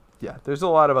 Yeah, there's a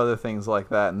lot of other things like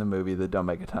that in the movie that don't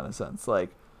make a ton of sense. Like,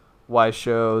 why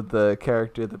show the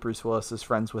character that Bruce Willis is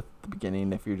friends with at the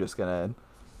beginning if you're just gonna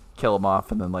kill him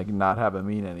off and then like not have him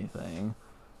mean anything?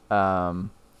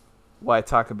 Why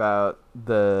talk about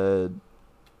the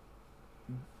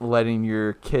letting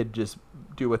your kid just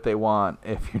do what they want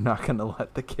if you're not gonna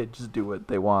let the kid just do what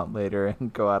they want later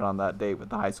and go out on that date with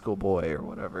the high school boy or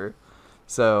whatever?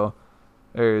 So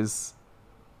there's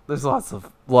there's lots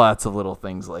of little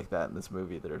things like that in this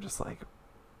movie that are just like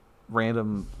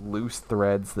random loose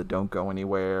threads that don't go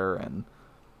anywhere, and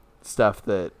stuff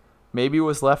that maybe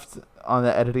was left on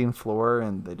the editing floor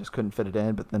and they just couldn't fit it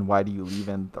in, but then why do you leave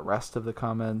in the rest of the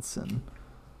comments? And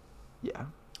yeah.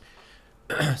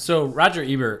 So Roger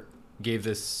Ebert gave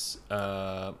this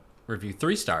review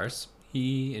 3 stars.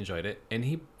 He enjoyed it, and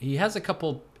he has a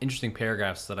couple interesting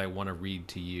paragraphs that I want to read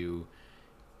to you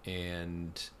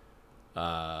and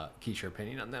get your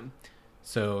opinion on them.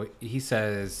 So he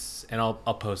says, and I'll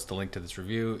post the link to this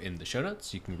review in the show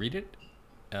notes. You can read it.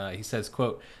 He says,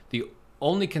 quote, "The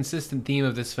only consistent theme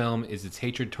of this film is its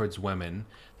hatred towards women.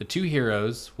 The 2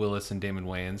 heroes, Willis and Damon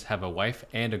Wayans, have a wife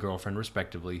and a girlfriend,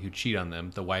 respectively, who cheat on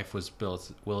them. The wife was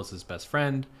Willis's best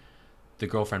friend, the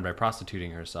girlfriend by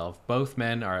prostituting herself. Both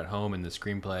men are at home in the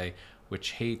screenplay,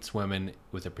 which hates women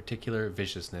with a particular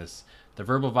viciousness. The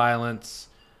verbal violence,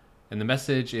 and the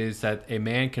message is that a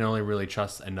man can only really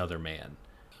trust another man.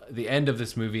 The end of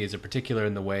this movie is a particular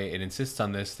in the way it insists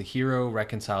on this. The hero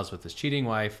reconciles with his cheating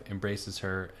wife, embraces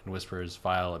her, and whispers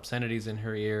vile obscenities in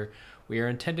her ear. We are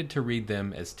intended to read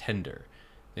them as tender.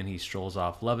 Then he strolls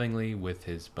off lovingly with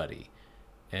his buddy."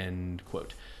 End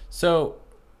quote. So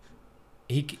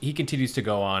he continues to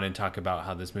go on and talk about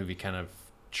how this movie kind of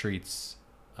treats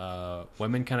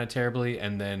women kind of terribly,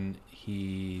 and then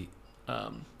he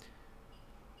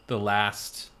the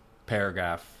last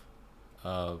paragraph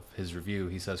of his review,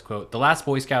 he says, quote, "The Last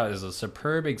Boy Scout is a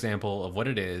superb example of what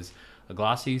it is, a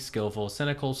glossy, skillful,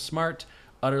 cynical, smart,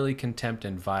 utterly contempt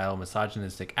and vile,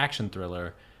 misogynistic action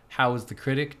thriller. How is the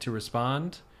critic to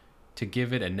respond? To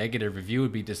give it a negative review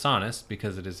would be dishonest,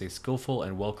 because it is a skillful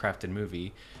and well-crafted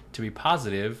movie. To be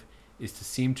positive is to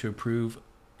seem to approve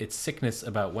its sickness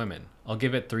about women. I'll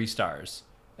give it 3 stars.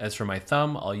 As for my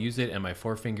thumb, I'll use it and my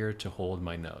forefinger to hold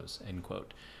my nose." End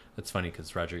quote. That's funny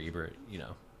because Roger Ebert,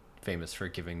 famous for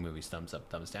giving movies thumbs up,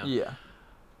 thumbs down. Yeah.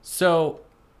 So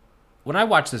when I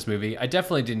watched this movie, I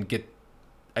definitely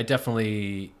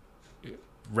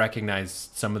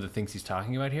recognized some of the things he's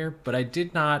talking about here, but I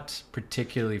did not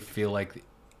particularly feel like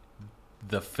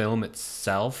the film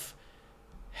itself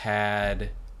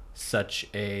had such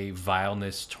a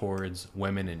vileness towards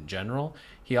women in general.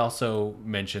 He also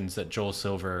mentions that Joel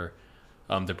Silver,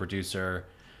 the producer,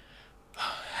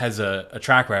 has a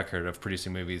track record of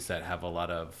producing movies that have a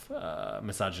lot of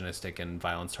misogynistic and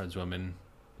violence towards women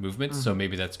movements. Mm-hmm. So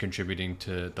maybe that's contributing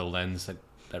to the lens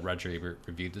that Roger Ebert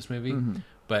reviewed this movie. Mm-hmm.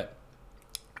 But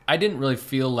I didn't really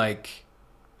feel like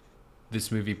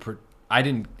this movie. I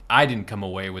didn't come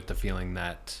away with the feeling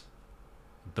that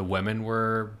the women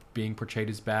were being portrayed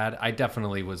as bad. I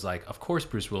definitely was like, of course,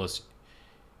 Bruce Willis,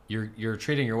 you're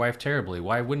treating your wife terribly.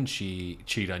 Why wouldn't she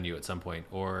cheat on you at some point?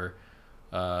 Or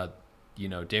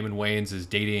Damon Wayans is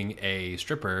dating a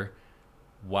stripper.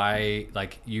 Why,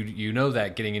 like, you know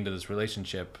that getting into this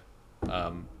relationship,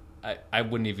 I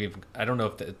wouldn't even, I don't know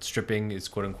if the stripping is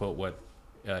quote unquote what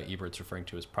Ebert's referring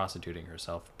to as prostituting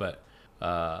herself, but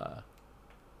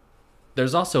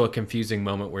there's also a confusing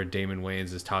moment where Damon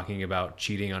Wayans is talking about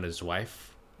cheating on his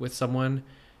wife with someone,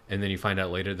 and then you find out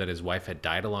later that his wife had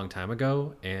died a long time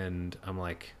ago, and I'm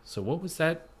like, so what was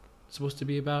that supposed to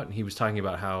be about? And he was talking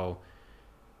about how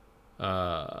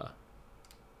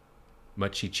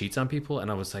much he cheats on people,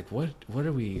 and I was like, what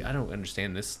are we? I don't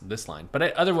understand this line.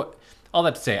 But all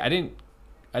that to say, I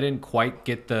didn't quite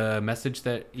get the message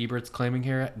that Ebert's claiming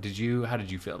here. How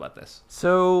did you feel about this?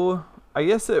 So I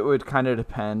guess it would kind of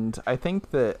depend. I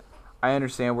think that I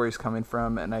understand where he's coming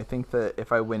from, and I think that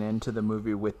if I went into the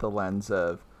movie with the lens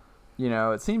of,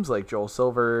 it seems like Joel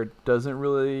Silver doesn't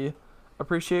really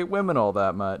appreciate women all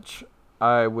that much,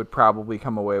 I would probably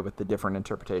come away with a different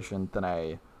interpretation than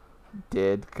I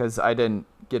did, because I didn't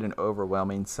get an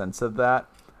overwhelming sense of that.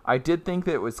 I did think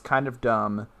that it was kind of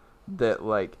dumb that,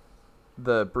 like,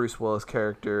 the Bruce Willis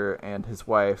character and his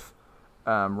wife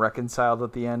reconciled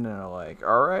at the end and are like,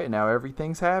 all right, now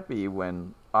everything's happy,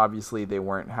 when obviously they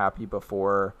weren't happy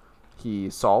before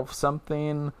he solved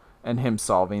something, and him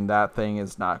solving that thing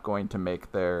is not going to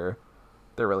make their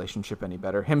relationship any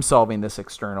better. Him solving this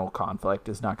external conflict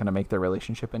is not going to make their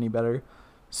relationship any better.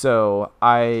 So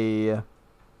I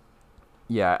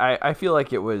feel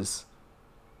like it was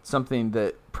something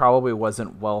that probably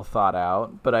wasn't well thought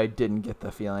out, but I didn't get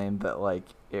the feeling that, like,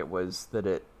 it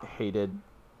hated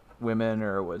women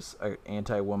or was an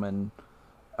anti-woman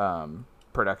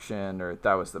production, or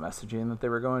that was the messaging that they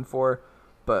were going for.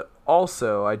 But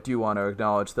also, I do want to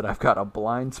acknowledge that I've got a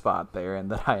blind spot there,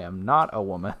 and that I am not a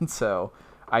woman, so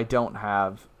I don't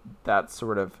have that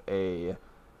sort of a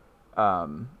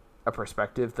a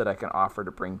perspective that I can offer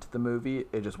to bring to the movie.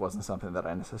 It just wasn't something that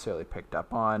I necessarily picked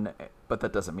up on, but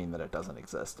that doesn't mean that it doesn't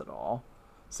exist at all.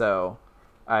 So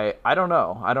I don't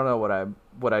know. I don't know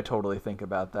what I totally think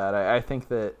about that. I think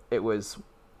that it was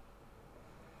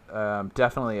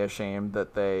definitely a shame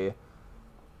that they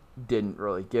didn't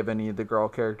really give any of the girl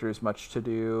characters much to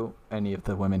do, any of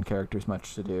the women characters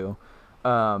much to do.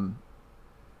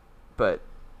 But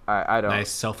I don't. Nice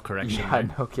self-correction. Yeah,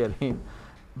 no kidding.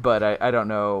 But I don't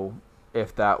know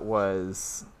if that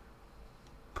was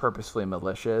purposefully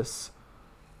malicious,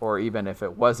 or even if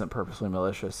it wasn't purposely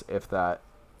malicious, if that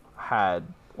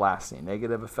had lasting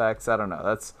negative effects. I don't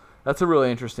know. That's a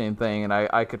really interesting thing, and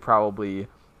I could probably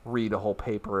read a whole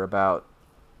paper about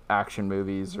action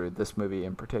movies, or this movie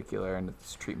in particular, and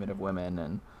its treatment of women,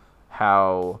 and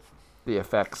how the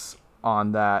effects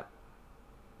on that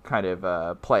kind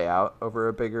of play out over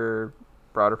a bigger,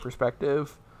 broader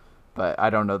perspective. But I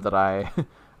don't know that I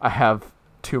have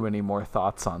too many more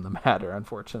thoughts on the matter,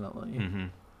 unfortunately. Mm-hmm.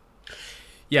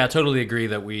 Yeah, I totally agree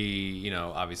that we,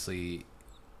 obviously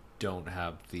don't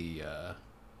have the,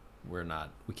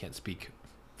 we can't speak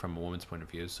from a woman's point of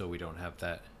view, so we don't have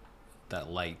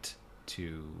that light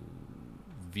to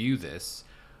view this.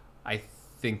 I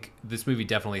think this movie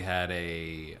definitely had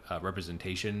a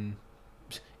representation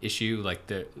issue, like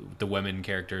the women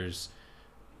characters,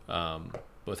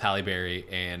 both Halle Berry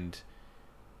and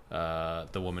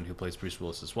the woman who plays Bruce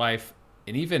Willis's wife,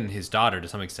 and even his daughter to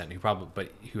some extent,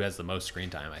 who has the most screen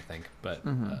time, I think. But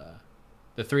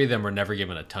the three of them were never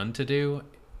given a ton to do,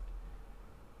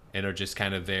 and are just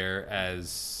kind of there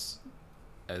as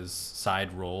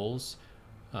side roles.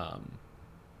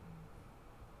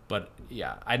 But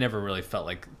yeah, I never really felt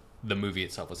like the movie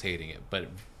itself was hating it, but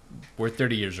we're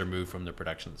 30 years removed from the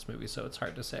production of this movie, so it's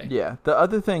hard to say. Yeah. The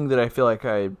other thing that I feel like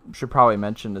I should probably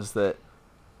mention is that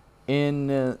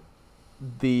in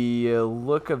the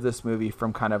look of this movie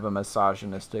from kind of a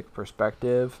misogynistic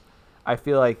perspective, I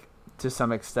feel like to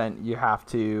some extent you have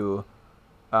to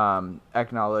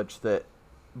acknowledge that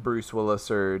Bruce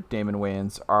Willis or Damon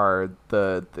Wayans are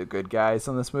the good guys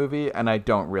in this movie, and I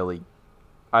don't really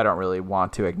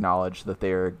want to acknowledge that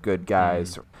they are good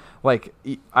guys. Like,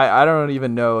 I don't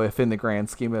even know if in the grand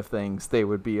scheme of things they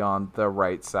would be on the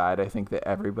right side. I think that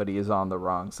everybody is on the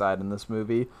wrong side in this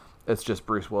movie. It's just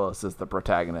Bruce Willis is the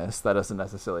protagonist. That doesn't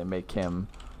necessarily make him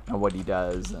and what he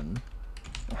does and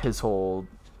his whole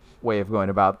way of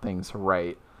going about things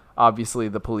right. Obviously,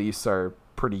 the police are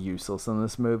pretty useless in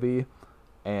this movie,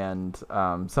 and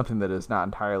something that is not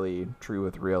entirely true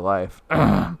with real life.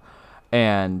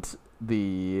 And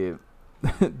the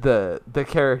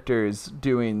characters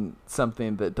doing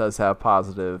something that does have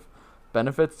positive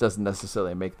benefits doesn't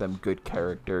necessarily make them good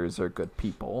characters or good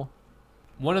people.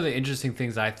 One of the interesting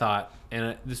things I thought,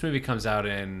 and this movie comes out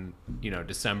in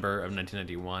December of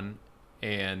 1991,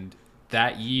 and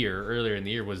that year, earlier in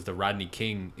the year, was the Rodney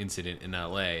King incident in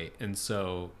L.A., and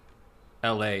so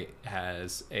L.A.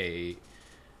 has a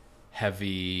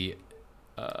heavy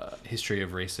history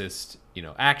of racist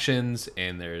actions,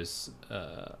 and there's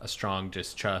a strong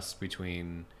distrust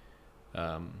between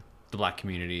the black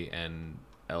community and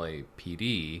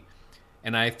LAPD,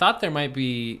 and I thought there might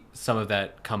be some of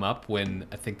that come up when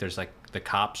I think there's like the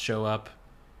cops show up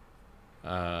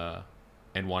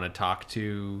and want to talk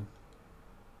to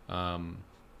Damon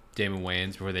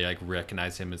Wayans before they like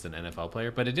recognize him as an NFL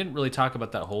player, but it didn't really talk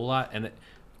about that whole lot. And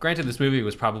granted, this movie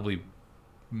was probably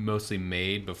mostly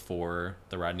made before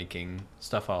the Rodney King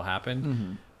stuff all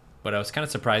happened, but I was kind of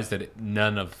surprised that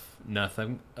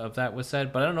nothing of that was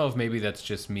said. But I don't know if maybe that's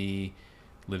just me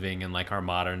living in like our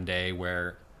modern day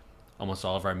where almost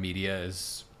all of our media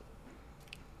is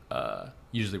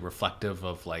usually reflective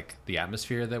of like the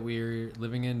atmosphere that we're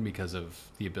living in because of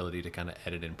the ability to kind of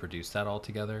edit and produce that all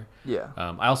together. Yeah.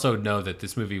 I also know that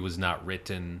this movie was not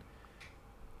written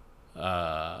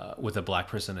with a black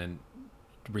person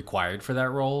required for that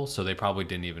role, so they probably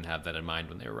didn't even have that in mind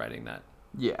when they were writing that.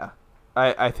 Yeah.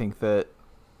 I think that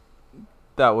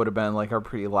would have been like a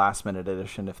pretty last minute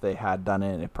addition if they had done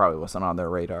it, and it probably wasn't on their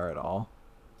radar at all.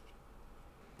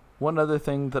 One other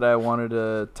thing that I wanted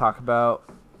to talk about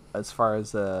as far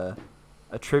as a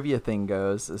trivia thing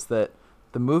goes is that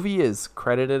the movie is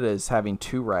credited as having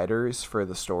two writers for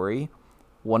the story.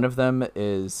 One of them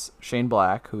is Shane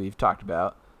Black, who we've talked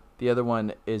about. The other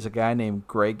one is a guy named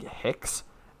Greg Hicks.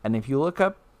 And if you look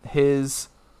up his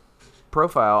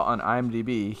profile on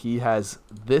IMDb, he has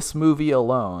this movie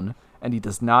alone, and he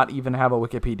does not even have a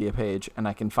Wikipedia page, and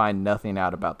I can find nothing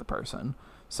out about the person.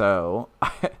 So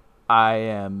I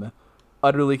am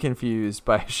utterly confused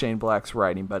by Shane Black's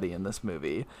writing buddy in this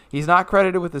movie. He's not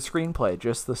credited with the screenplay,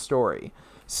 just the story.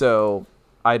 So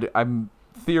I'm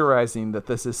theorizing that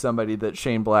this is somebody that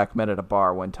Shane Black met at a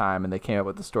bar one time, and they came up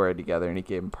with the story together, and he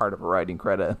gave him part of a writing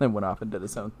credit, and then went off and did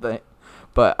his own thing.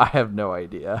 But I have no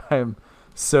idea. I'm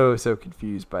so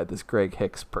confused by this Greg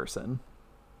Hicks person.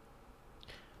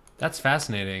 That's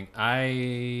fascinating.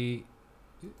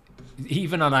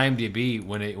 Even on IMDb,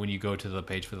 when you go to the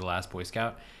page for The Last Boy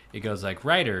Scout, it goes like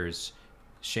writers,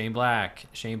 Shane Black,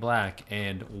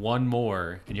 and one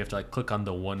more, and you have to like click on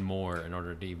the one more in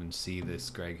order to even see this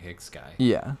Greg Hicks guy.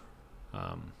 Yeah.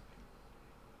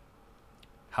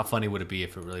 How funny would it be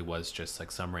if it really was just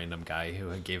like some random guy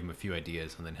who gave him a few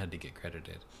ideas and then had to get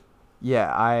credited?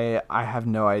 Yeah, I have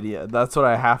no idea. That's what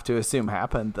I have to assume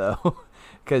happened, though,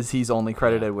 because he's only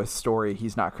credited with story.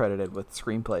 He's not credited with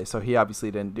screenplay, so he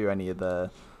obviously didn't do any of the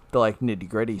like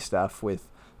nitty-gritty stuff with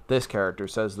this character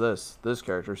says this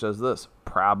character says this,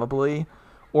 probably.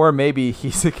 Or maybe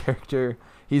he's a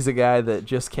guy that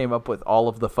just came up with all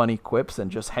of the funny quips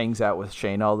and just hangs out with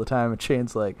Shane all the time, and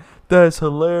Shane's like, that's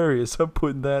hilarious, I'm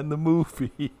putting that in the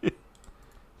movie.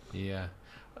 Yeah.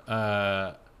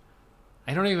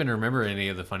 I don't even remember any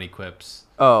of the funny quips.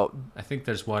 Oh. I think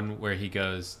there's one where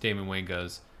Damon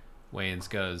Wayans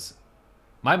goes,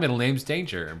 my middle name's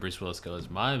Danger, and Bruce Willis goes,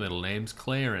 my middle name's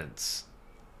Clarence.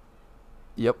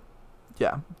 Yep.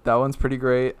 Yeah, that one's pretty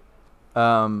great.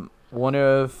 One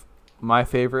of my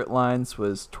favorite lines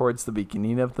was towards the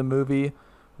beginning of the movie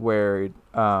where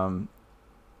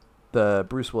the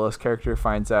Bruce Willis character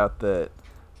finds out that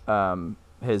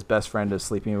his best friend is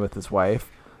sleeping with his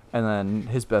wife, and then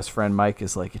his best friend Mike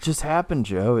is like, it just happened,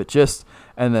 Joe.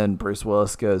 And then Bruce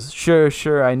Willis goes,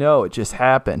 sure, I know, it just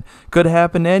happened. Could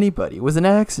happen to anybody. It was an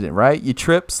accident, right? You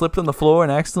tripped, slipped on the floor,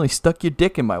 and accidentally stuck your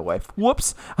dick in my wife.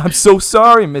 Whoops. I'm so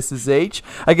sorry, Mrs. H.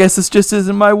 I guess this just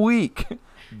isn't my week.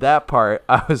 That part,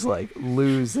 I was like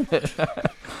losing it.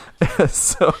 It's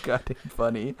so goddamn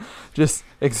funny. Just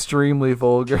extremely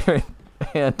vulgar.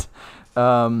 And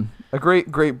a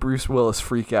great Bruce Willis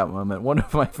freak out moment. One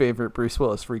of my favorite Bruce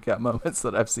Willis freak out moments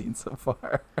that I've seen so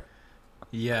far.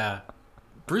 Yeah.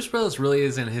 Bruce Willis really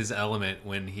is in his element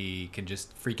when he can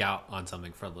just freak out on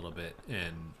something for a little bit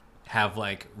and have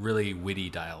like really witty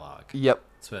dialogue. Yep.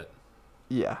 That's what.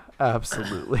 Yeah,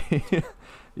 absolutely.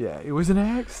 Yeah, it was an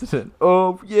accident.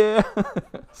 Oh, yeah.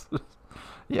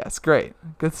 Yeah, it's great.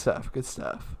 Good stuff.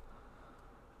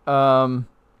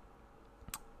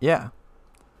 Yeah.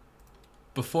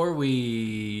 Before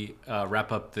we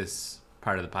wrap up this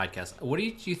part of the podcast, what do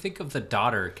you think of the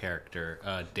daughter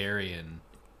character, Darian,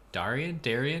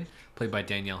 played by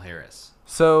Danielle Harris?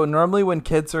 So normally when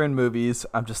kids are in movies,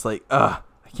 I'm just like, I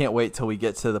can't wait till we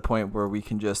get to the point where we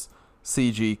can just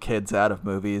CG kids out of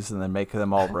movies and then make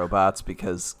them all robots,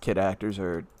 because kid actors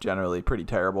are generally pretty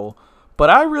terrible.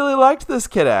 But I really liked this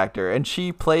kid actor, and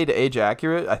she played age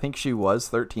accurate. I think she was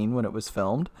 13 when it was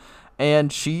filmed.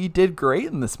 And she did great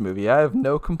in this movie. I have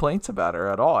no complaints about her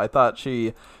at all. I thought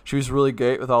she was really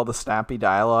great with all the snappy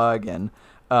dialogue, and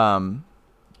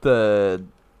the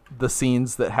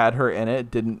scenes that had her in it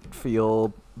didn't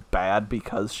feel bad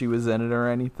because she was in it or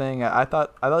anything. I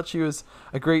thought she was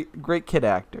a great kid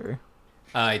actor.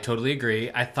 I totally agree.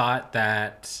 I thought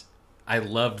that I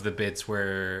loved the bits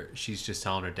where she's just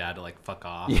telling her dad to like fuck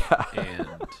off. Yeah. And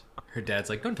her dad's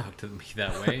like, don't talk to me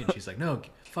that way. And she's like, no,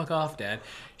 fuck off, Dad.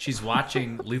 She's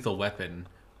watching Lethal Weapon.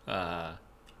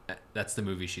 That's the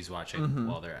movie she's watching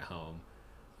while they're at home.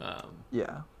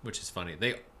 Yeah. Which is funny.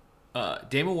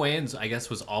 Damon Wayans, I guess,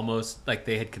 was almost like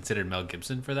they had considered Mel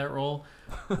Gibson for that role,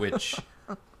 which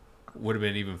would have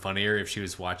been even funnier if she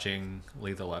was watching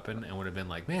Lethal Weapon and would have been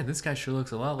like, man, this guy sure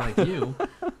looks a lot like you.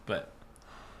 But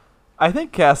I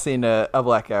think casting a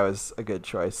black guy was a good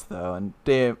choice, though, and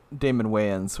Damon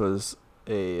Wayans was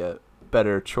a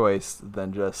better choice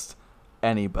than just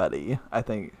anybody. I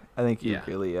think he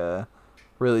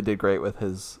really did great with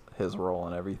his role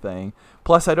and everything.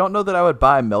 Plus, I don't know that I would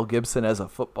buy Mel Gibson as a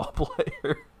football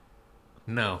player.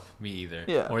 No, me either.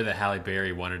 Yeah. Or that Halle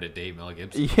Berry wanted to date Mel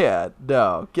Gibson. Yeah,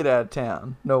 no, get out of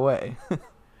town. No way.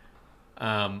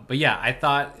 But yeah, I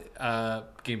thought,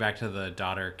 getting back to the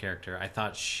daughter character, I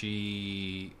thought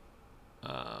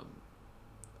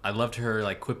I loved her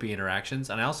like quippy interactions,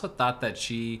 and I also thought that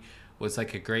she was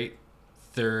like a great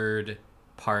third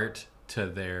part to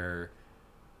their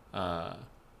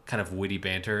kind of witty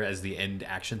banter as the end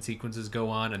action sequences go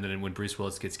on, and then when Bruce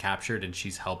Willis gets captured and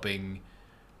she's helping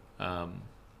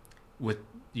with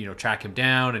track him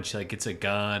down, and she like gets a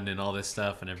gun and all this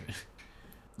stuff and everything.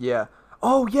 Yeah.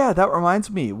 Oh yeah, that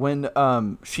reminds me, when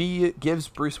she gives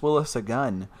Bruce Willis a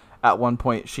gun at one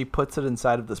point, she puts it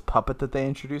inside of this puppet that they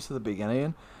introduced at the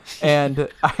beginning, and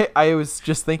I was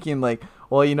just thinking, like,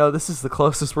 Well, this is the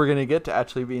closest we're going to get to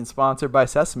actually being sponsored by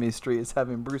Sesame Street, is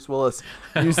having Bruce Willis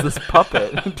use this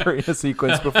puppet during a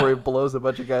sequence before he blows a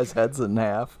bunch of guys' heads in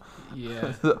half.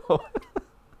 Yeah. So,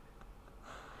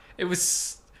 It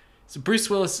was. So Bruce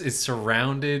Willis is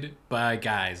surrounded by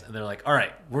guys, and they're like, "All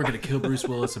right, we're gonna kill Bruce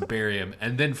Willis and bury him,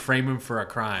 and then frame him for a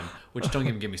crime." Which, don't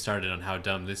even get me started on how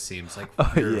dumb this seems. Like,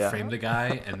 you're yeah. frame the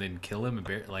guy and then kill him and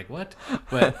bury. Like, what?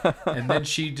 But and then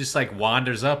she just like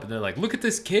wanders up, and they're like, "Look at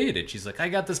this kid," and she's like, "I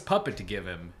got this puppet to give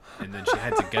him," and then she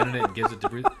hides a gun in it and gives it to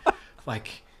Bruce.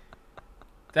 Like,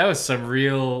 that was some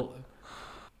real.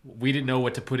 We didn't know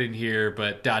what to put in here,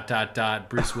 but ...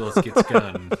 Bruce Willis gets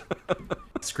gun.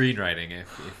 Screenwriting,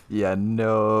 if yeah,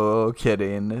 no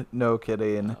kidding.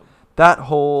 That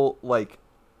whole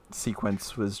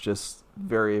sequence was just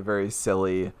very, very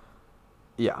silly.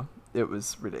 Yeah, it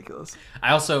was ridiculous.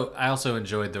 I also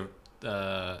enjoyed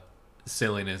the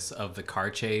silliness of the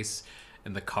car chase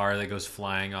and the car that goes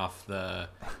flying off the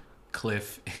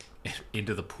cliff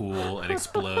into the pool and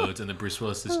explodes, and then Bruce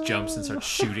Willis just jumps and starts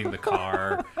shooting the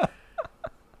car.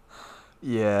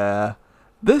 Yeah.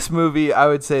 This movie, I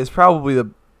would say, is probably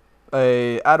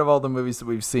out of all the movies that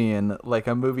we've seen,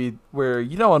 a movie where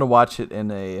you don't want to watch it in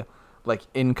a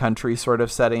in-country sort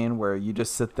of setting where you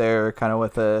just sit there kind of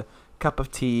with a cup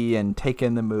of tea and take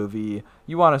in the movie.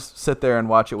 You want to sit there and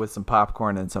watch it with some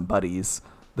popcorn and some buddies.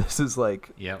 This is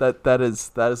Yep. that is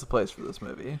the place for this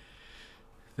movie.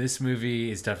 This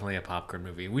movie is definitely a popcorn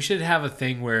movie. We should have a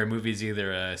thing where a movie's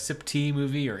either a sip tea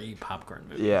movie or eat popcorn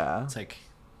movie. Yeah. It's like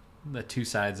the two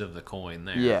sides of the coin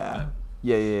there. Yeah. But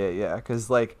Yeah.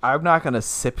 Because, I'm not going to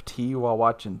sip tea while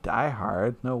watching Die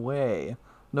Hard. No way.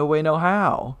 No way, no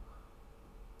how.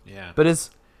 yeah. But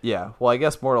I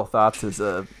guess Mortal Thoughts is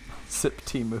a sip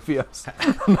tea movie. I'm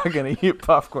not going to eat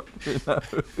popcorn in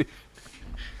that movie.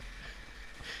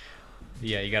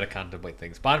 Yeah, you got to contemplate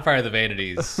things. Bonfire of the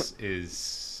Vanities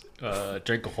is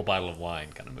drink a whole bottle of wine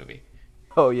kind of movie.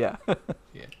 Oh, yeah.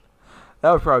 Yeah.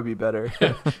 That would probably be better.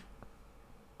 Yeah.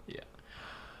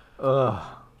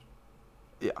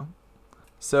 Yeah.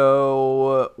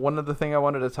 So one other thing I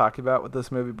wanted to talk about with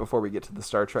this movie before we get to the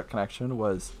Star Trek connection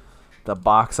was the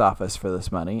box office for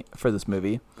this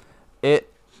movie.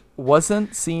 It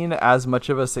wasn't seen as much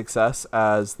of a success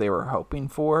as they were hoping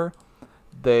for.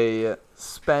 They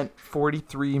spent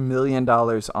 $43 million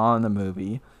on the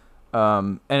movie.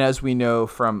 And as we know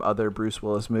from other Bruce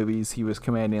Willis movies, he was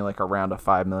commanding around a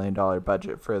 $5 million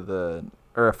budget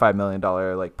or a $5 million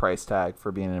price tag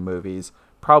for being in movies.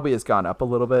 Probably has gone up a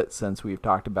little bit since we've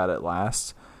talked about it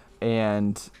last.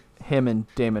 And him and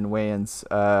Damon Wayans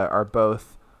are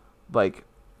both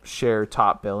share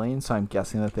top billing, so I'm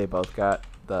guessing that they both got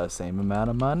the same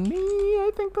amount of money. I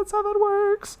think that's how that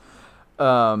works.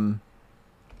 And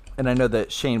I know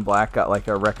that Shane Black got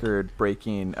a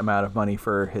record-breaking amount of money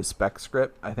for his spec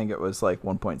script. I think it was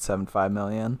 $1.75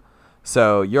 million.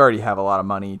 So you already have a lot of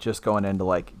money just going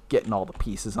into getting all the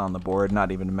pieces on the board,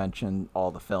 not even to mention all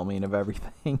the filming of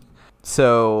everything.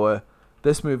 So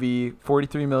this movie,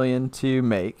 $43 million to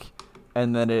make,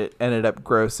 and then it ended up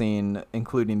grossing,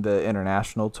 including the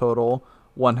international total,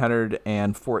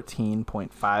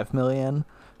 $114.5 million.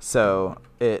 So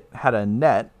it had a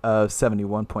net of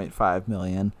 $71.5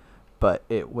 million, but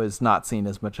it was not seen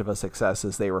as much of a success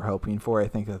as they were hoping for. I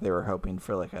think that they were hoping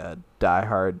for a Die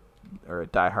Hard or a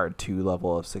Die Hard 2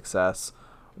 level of success,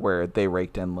 where they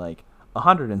raked in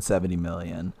 $170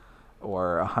 million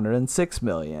or $106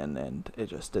 million, and it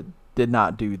just did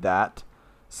not do that.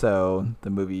 So the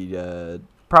movie,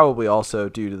 probably also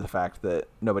due to the fact that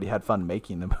nobody had fun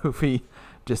making the movie,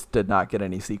 just did not get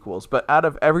any sequels. But out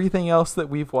of everything else that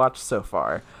we've watched so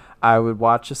far, I would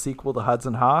watch a sequel to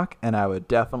Hudson Hawk, and I would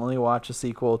definitely watch a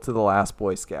sequel to The Last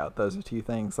Boy Scout. Those are two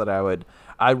things that I'd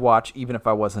watch even if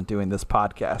I wasn't doing this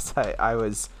podcast. I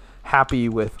was happy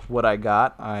with what I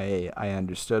got. I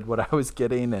understood what I was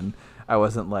getting, and I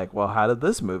wasn't well, how did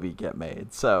this movie get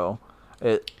made? So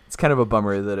it's kind of a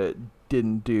bummer that it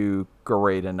didn't do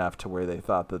great enough to where they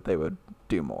thought that they would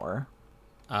do more.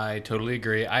 I totally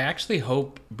agree. I actually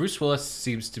hope Bruce Willis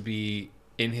seems to be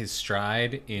in his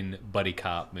stride in buddy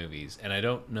cop movies, and I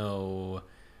don't know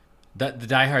that the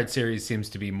Die Hard series seems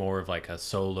to be more of a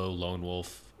solo lone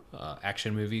wolf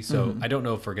action movie. So I don't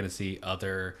know if we're going to see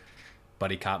other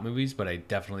buddy cop movies, but I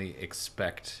definitely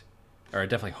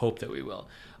hope that we will.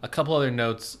 A couple other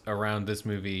notes around this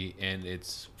movie and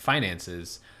its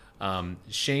finances.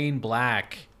 Shane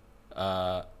Black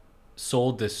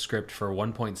sold this script for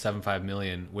 $1.75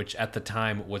 million, which at the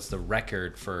time was the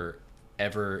record for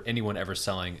anyone ever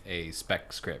selling a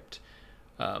spec script.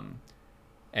 And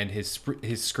his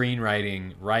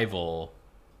screenwriting rival,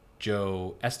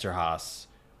 Joe Esterhaas,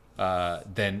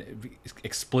 then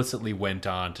explicitly went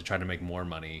on to try to make more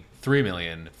money, $3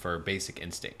 million for Basic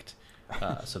Instinct.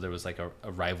 So there was like a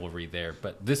rivalry there.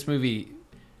 But this movie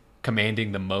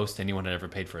commanding the most anyone had ever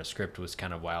paid for a script was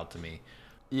kind of wild to me.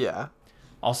 Yeah.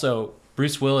 Also,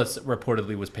 Bruce Willis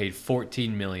reportedly was paid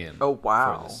 $14 million. Oh,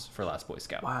 wow. For Last Boy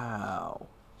Scout. Wow.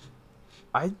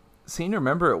 I seem to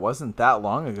remember it wasn't that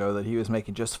long ago that he was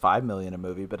making just $5 million a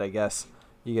movie, but I guess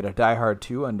you get a Die Hard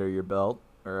 2 under your belt,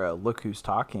 or a Look Who's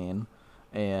Talking,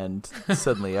 and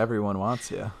suddenly everyone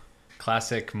wants you.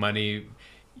 Classic money.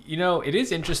 You know, it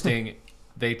is interesting.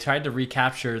 They tried to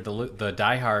recapture the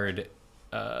Die Hard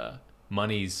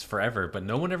monies forever, but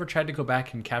no one ever tried to go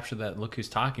back and capture that Look Who's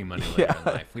Talking money later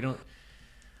in life. We don't.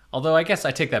 Although I guess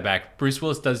I take that back. Bruce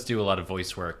Willis does do a lot of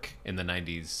voice work in the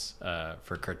 90s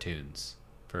for cartoons,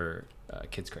 for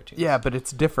kids' cartoons. Yeah, but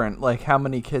it's different. Like, how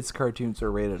many kids' cartoons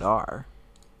are rated R?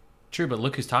 True, but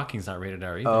Look Who's Talking's not rated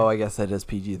R either. Oh, I guess that is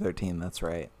PG-13. That's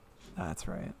right. That's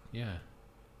right. Yeah.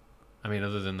 I mean,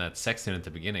 other than that sex scene at the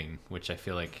beginning, which I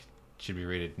feel like should be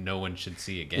rated no one should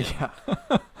see again. Yeah.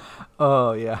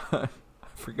 Oh, yeah. I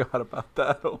forgot about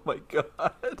that. Oh, my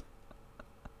God.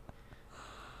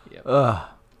 Yep. Ugh.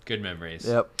 Good memories.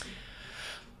 Yep.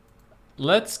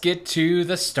 Let's get to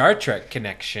the Star Trek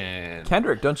connection.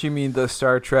 Kendrick, don't you mean the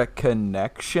Star Trek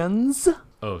connections?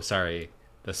 Oh, sorry.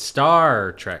 The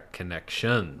Star Trek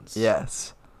connections.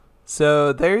 Yes.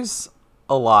 So there's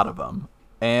a lot of them,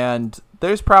 and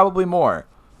there's probably more.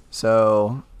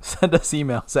 So send us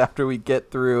emails after we get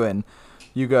through, and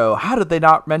you go, how did they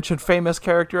not mention famous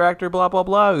character actor blah blah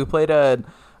blah who played a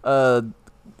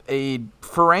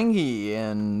Ferengi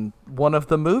in one of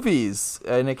the movies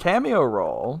in a cameo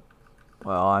role?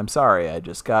 Well, I'm sorry, I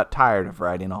just got tired of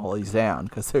writing all these down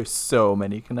because there's so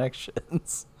many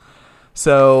connections.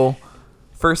 So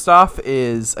first off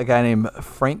is a guy named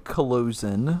Frank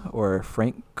Collison, or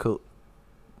Frank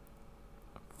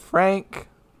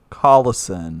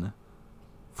Collison.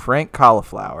 Frank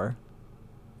Cauliflower.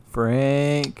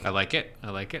 I like it.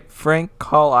 Frank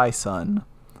Collison.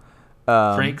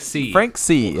 Frank C.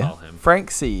 We'll call him.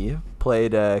 Frank C.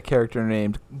 played a character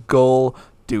named Gul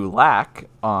Dulac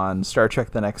on Star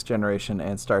Trek The Next Generation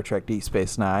and Star Trek Deep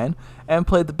Space Nine, and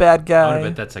played the bad guy. I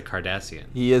bet that's a Cardassian.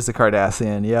 He is a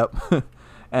Cardassian, yep.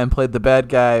 And played the bad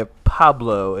guy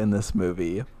Pablo in this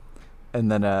movie.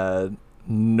 And then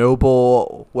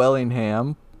Noble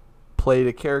Wellingham played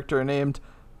a character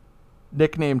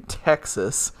nicknamed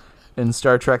Texas in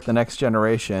Star Trek The Next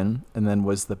Generation, and then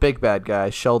was the big bad guy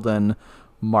Sheldon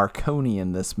Marconi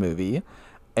in this movie.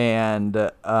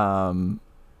 And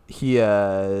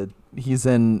he's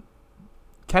in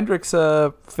Kendrick's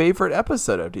favorite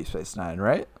episode of Deep Space Nine,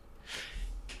 right?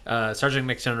 Star Trek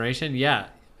Next Generation, yeah.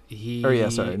 He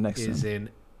is in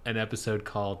an episode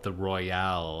called The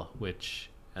Royale, which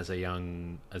as a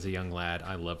young lad,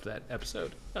 I loved that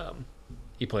episode.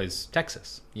 He plays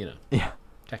Texas, Yeah.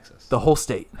 Texas. The whole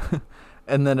state.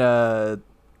 And then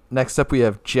next up we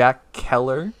have Jack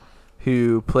Keller,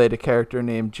 who played a character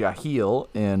named Jahil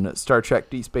in Star Trek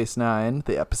Deep Space Nine,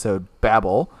 the episode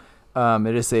Babel.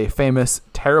 It is a famous,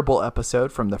 terrible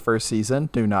episode from the first season.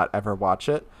 Do not ever watch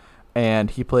it.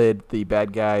 And he played the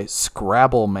bad guy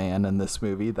Scrabble Man in this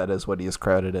movie. That is what he is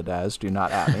credited as. Do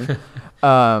not at me.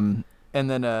 And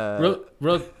then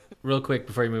real quick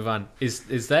before you move on,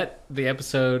 is that the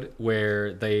episode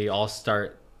where they all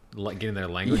start getting their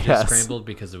languages scrambled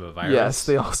because of a virus? Yes,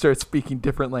 they all start speaking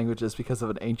different languages because of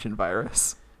an ancient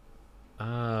virus.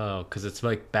 Oh, because it's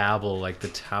like Babel, like the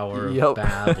Tower of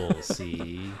Babel.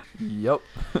 See. Yep.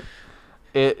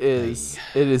 It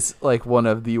is like one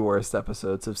of the worst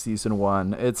episodes of season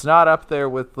 1. It's not up there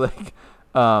with like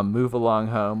Move Along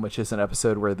Home, which is an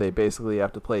episode where they basically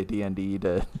have to play D&D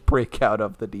to break out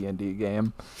of the D&D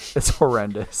game. It's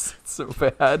horrendous. It's so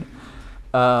bad.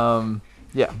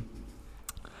 Yeah.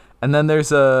 And then there's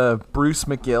Bruce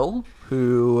McGill,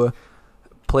 who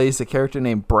plays a character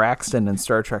named Braxton in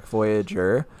Star Trek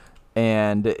Voyager,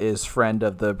 and is friend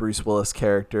of the Bruce Willis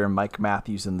character Mike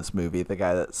Matthews in this movie, the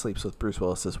guy that sleeps with Bruce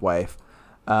Willis's wife.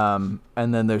 And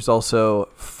then there's also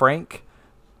Frank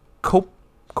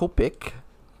Kopik,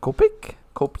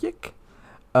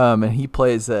 and he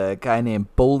plays a guy named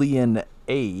Bolian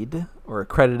Aid, or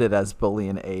credited as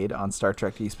Bolian Aid on Star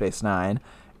Trek Deep Space Nine,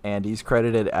 and he's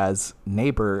credited as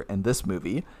Neighbor in this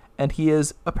movie, and he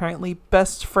is apparently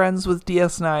best friends with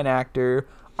DS9 actor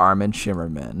Armin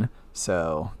Shimmerman.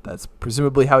 So that's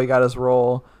presumably how he got his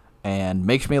role, and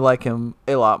makes me like him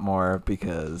a lot more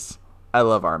because I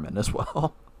love Armin as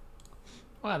well.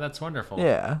 Wow, that's wonderful.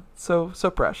 Yeah, so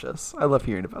precious. I love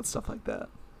hearing about stuff like that.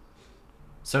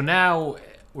 So now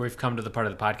we've come to the part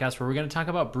of the podcast where we're going to talk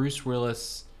about Bruce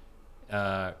Willis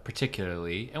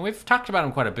particularly, and we've talked about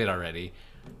him quite a bit already.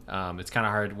 It's kind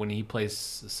of hard when he plays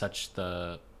such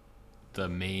the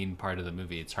main part of the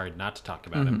movie. It's hard not to talk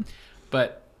about him.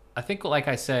 But I think, like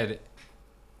I said,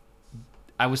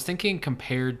 I was thinking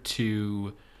compared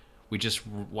to, we just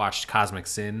watched Cosmic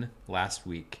Sin last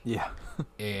week. Yeah.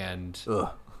 And Ugh.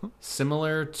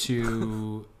 similar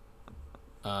to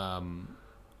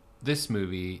this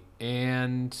movie,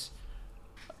 and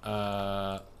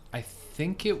I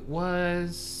think it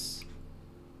was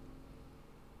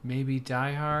maybe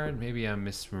Die Hard. Maybe I'm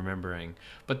misremembering.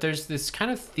 But there's this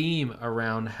kind of theme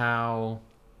around how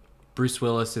Bruce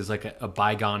Willis is like a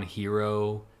bygone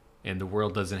hero, and the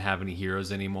world doesn't have any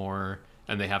heroes anymore,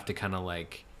 and they have to kind of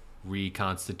like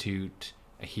reconstitute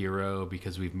a hero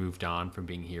because we've moved on from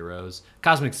being heroes.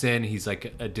 Cosmic Sin, he's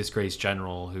like a disgraced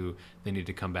general who they need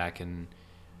to come back and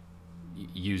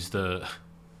use the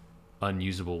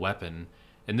unusable weapon.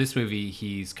 In this movie,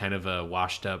 he's kind of a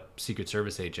washed up Secret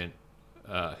Service agent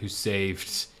who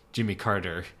saved Jimmy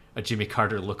Carter, a Jimmy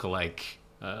Carter lookalike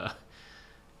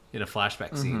in a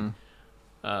flashback scene.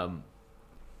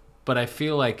 But I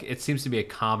feel like it seems to be a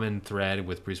common thread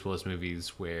with Bruce Willis movies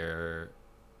where,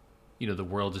 you know, the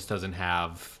world just doesn't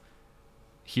have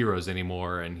heroes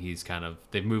anymore, and he's kind of,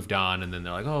 they've moved on, and then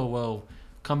they're like, oh, well,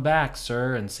 come back,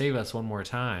 sir, and save us one more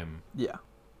time. Yeah.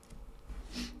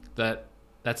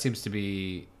 That seems to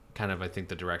be kind of, I think,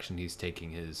 the direction he's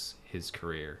taking his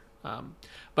career.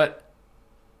 But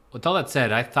with all that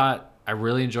said, I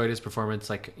really enjoyed his performance.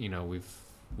 Like, you know,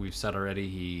 we've said already,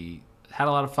 he had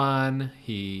a lot of fun.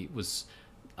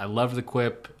 I loved the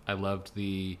quip. I loved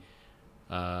the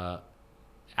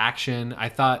action. I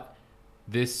thought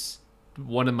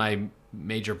one of my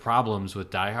major problems with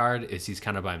Die Hard is he's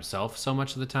kind of by himself so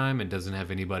much of the time and doesn't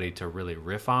have anybody to really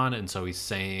riff on, and so he's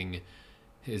saying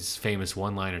his famous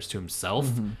one-liners to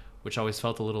himself, which always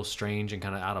felt a little strange and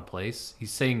kind of out of place. He's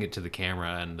saying it to the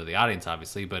camera and to the audience,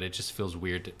 obviously, but it just feels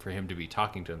weird for him to be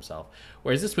talking to himself.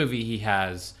 Whereas this movie, he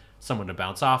has someone to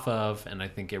bounce off of, and I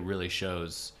think it really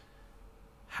shows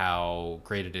how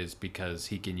great it is because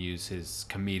he can use his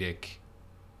comedic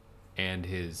and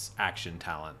his action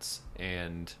talents.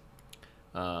 And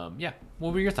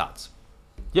what were your thoughts?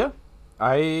 Yeah,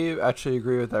 I actually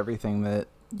agree with everything that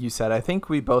you said. I think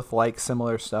we both like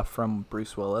similar stuff from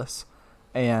Bruce Willis,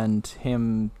 and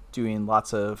him doing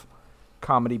lots of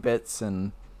comedy bits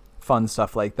and fun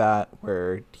stuff like that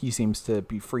where he seems to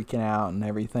be freaking out and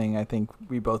everything. I think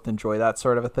we both enjoy that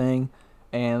sort of a thing,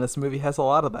 and this movie has a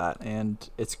lot of that, and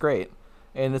it's great.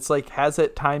 And it's like has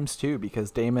it times too,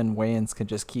 because Damon Wayans can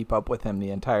just keep up with him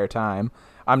the entire time.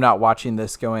 I'm not watching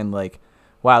this going like,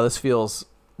 wow, this feels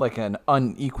like an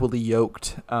unequally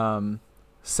yoked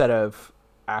set of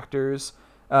actors.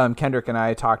 Kendrick and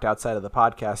I talked outside of the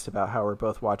podcast about how we're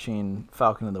both watching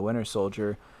Falcon and the Winter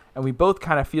Soldier, and we both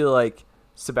kind of feel like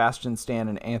Sebastian Stan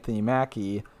and Anthony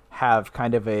Mackie have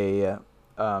kind of a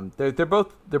they're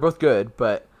both good,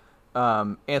 but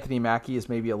Anthony Mackie is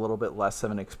maybe a little bit less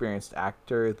of an experienced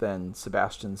actor than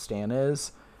Sebastian Stan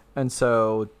is, and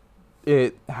so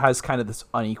it has kind of this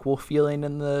unequal feeling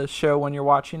in the show when you're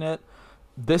watching it.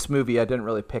 This movie, I didn't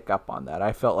really pick up on that.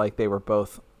 I felt like they were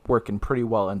both working pretty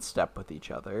well in step with each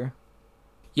other.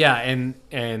 Yeah,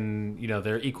 and you know,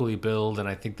 they're equally billed, and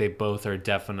I think they both are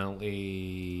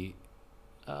definitely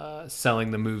selling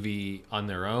the movie on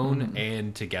their own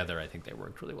and together. I think they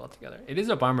worked really well together. It is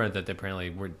a bummer that they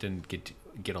apparently didn't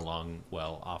get along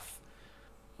well off,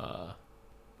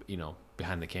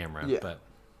 behind the camera. Yeah. But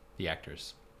the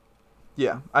actors.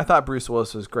 Yeah, I thought Bruce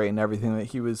Willis was great in everything that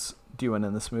he was doing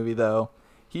in this movie, though.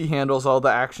 He handles all the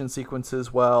action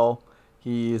sequences well.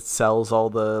 He sells all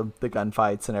the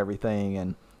gunfights and everything,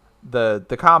 and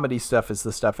the comedy stuff is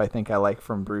the stuff I think I like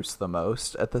from Bruce the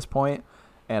most at this point,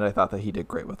 and I thought that he did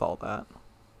great with all that.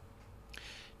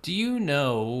 Do you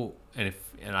know, and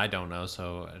I don't know,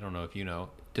 so I don't know if you know,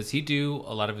 does he do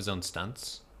a lot of his own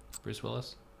stunts, Bruce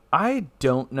Willis? I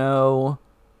don't know,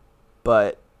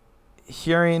 but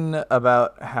hearing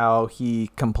about how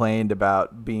he complained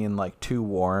about being like too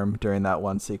warm during that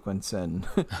one sequence in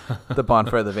the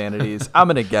Bonfire of the Vanities, I'm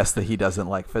going to guess that he doesn't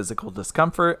like physical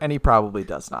discomfort, and he probably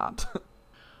does not.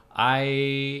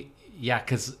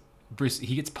 Because Bruce,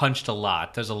 he gets punched a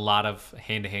lot. There's a lot of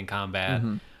hand-to-hand combat.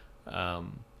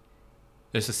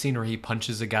 There's a scene where he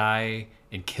punches a guy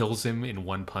and kills him in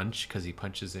one punch because he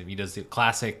punches him. He does the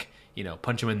classic,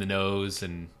 punch him in the nose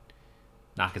and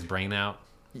knock his brain out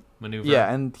maneuver.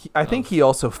 Yeah, and I think he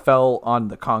also fell on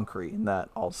the concrete, and that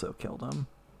also killed him.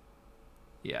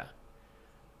 Yeah.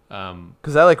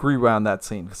 Because I rewound that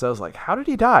scene because I was like, how did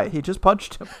he die? He just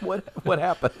punched him. What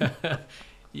happened?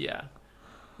 Yeah.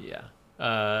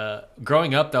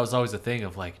 growing up, that was always a thing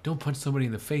of like, don't punch somebody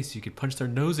in the face. You could punch their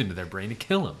nose into their brain and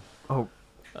kill them. Oh,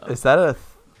 is that a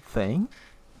thing?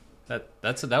 That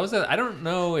was a. I don't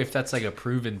know if that's like a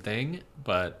proven thing,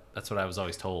 but that's what I was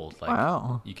always told. Like,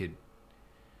 Wow. you could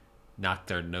knock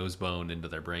their nose bone into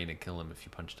their brain and kill them if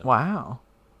you punched them. Wow.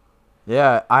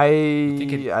 Yeah, I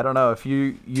it- don't know if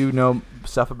you know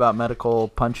stuff about medical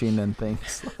punching and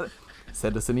things.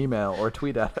 Send us an email or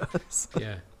tweet at us.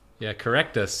 Yeah.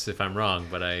 Correct us if I'm wrong,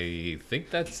 but I think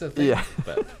that's a thing. Yeah.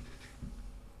 But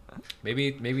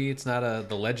maybe it's not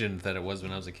the legend that it was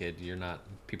when I was a kid.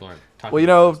 People aren't talking. Well,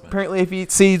 about it as much. apparently if you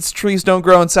eat seeds, trees don't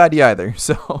grow inside you either.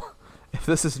 So if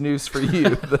this is news for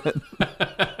you, then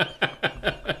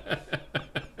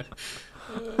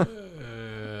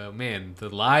Man, the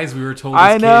lies we were told. As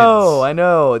I kids.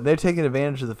 know. They're taking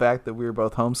advantage of the fact that we were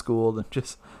both homeschooled and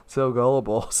just so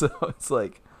gullible. So it's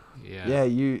like, yeah,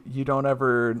 you don't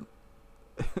ever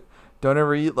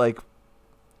eat like,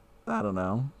 I don't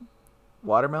know,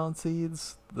 watermelon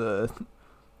seeds. I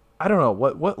don't know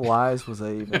what lies was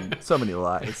I even? So many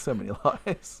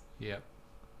lies. Yep.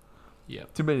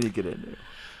 Too many to get into.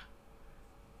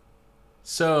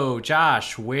 So,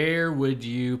 Josh, where would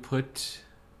you put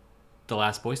The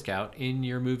Last Boy Scout in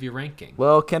your movie ranking?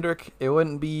 Well, Kendrick, it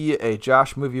wouldn't be a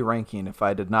Josh movie ranking if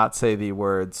I did not say the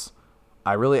words,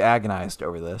 I really agonized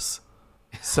over this.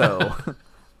 So,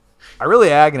 I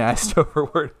really agonized over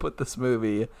where to put this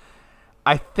movie.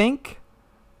 I think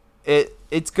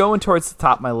it's going towards the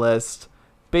top of my list.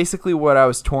 Basically, what I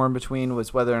was torn between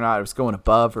was whether or not it was going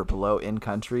above or below In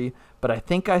Country, but I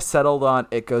think I settled on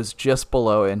it goes just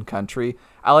below In Country.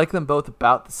 I like them both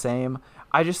about the same.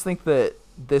 I just think that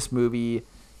this movie,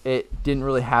 it didn't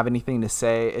really have anything to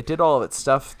say. It did all of its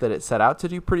stuff that it set out to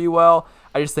do pretty well.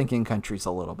 I just think In Country's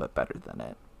a little bit better than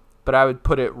it. But I would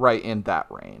put it right in that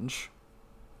range.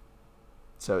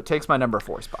 So it takes my number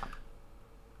 4 spot.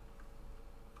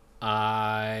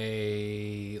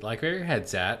 I like where your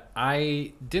head's at.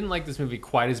 I didn't like this movie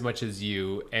quite as much as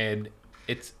you, and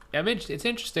it's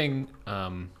interesting.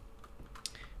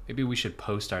 Maybe we should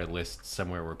post our lists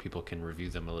somewhere where people can review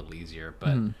them a little easier.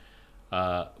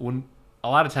 But when a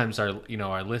lot of times our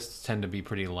lists tend to be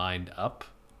pretty lined up,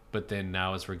 but then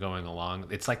now as we're going along,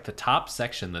 it's like the top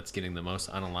section that's getting the most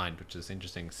unaligned, which is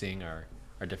interesting seeing our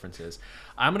differences.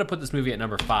 I'm gonna put this movie at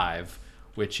number 5.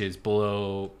 Which is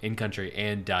below In Country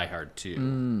and Die Hard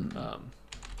 2.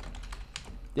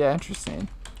 Yeah, interesting.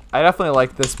 I definitely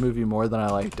like this movie more than I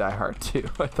like Die Hard 2.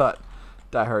 I thought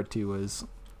Die Hard 2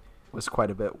 was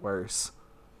quite a bit worse.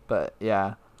 But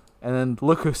yeah. And then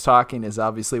Look Who's Talking is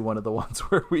obviously one of the ones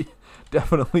where we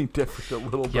definitely differed a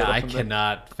little bit. Yeah, I on that.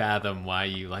 cannot fathom why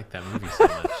you like that movie so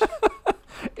much.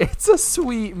 It's a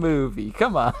sweet movie.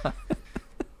 Come on.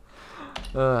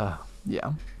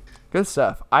 Yeah. Good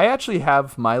stuff. I actually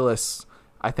have my lists,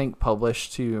 I think,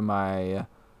 published to my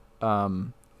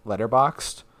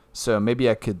Letterboxd, so maybe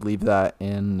I could leave that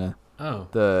in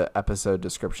the episode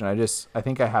description. I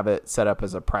think I have it set up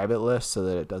as a private list so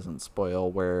that it doesn't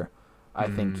spoil where I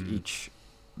think each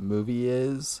movie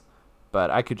is,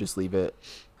 but I could just leave it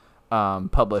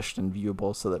published and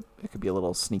viewable so that it could be a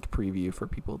little sneak preview for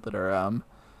people that are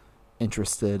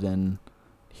interested in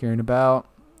hearing about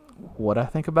what I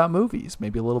think about movies,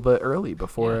 maybe a little bit early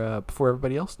before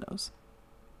everybody else knows.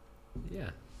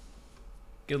 Yeah.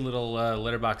 Good little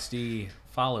Letterboxd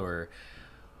follower.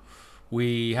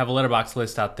 We have a Letterboxd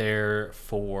list out there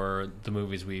for the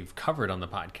movies we've covered on the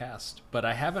podcast, but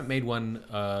I haven't made one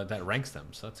that ranks them,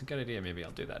 so that's a good idea. Maybe I'll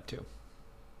do that too.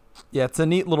 Yeah, it's a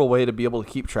neat little way to be able to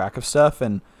keep track of stuff,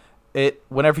 and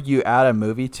whenever you add a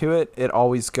movie to it, it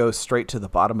always goes straight to the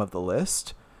bottom of the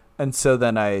list. And so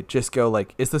then I just go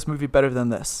like, is this movie better than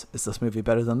this? Is this movie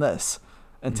better than this?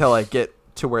 Until I get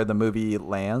to where the movie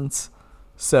lands.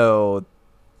 So,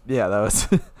 yeah,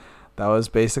 that was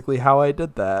basically how I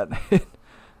did that.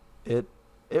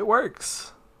 It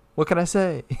works. What can I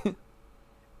say?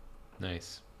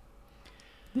 Nice.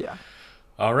 Yeah.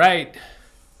 All right.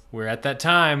 We're at that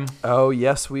time. Oh,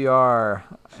 yes, we are.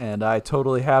 And I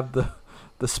totally have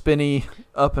the spinny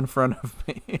up in front of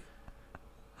me.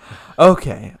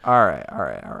 Okay. All right.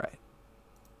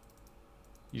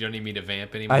 You don't need me to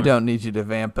vamp anymore? I don't need you to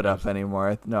vamp it up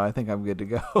anymore. No, I think I'm good to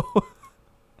go.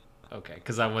 Okay,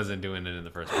 because I wasn't doing it in the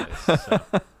first place.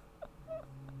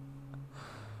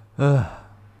 So.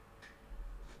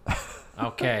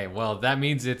 Okay, well, that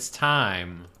means it's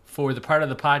time for the part of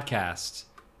the podcast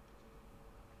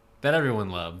that everyone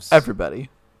loves. Everybody.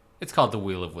 It's called The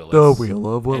Wheel of Willis. The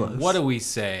Wheel of Willis. And what do we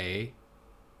say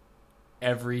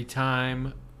every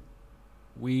time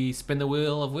we spin the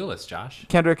Wheel of Willis, Josh?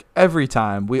 Kendrick, every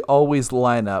time we always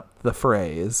line up the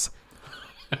phrase,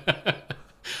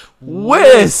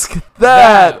 Whisk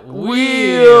that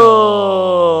wheel!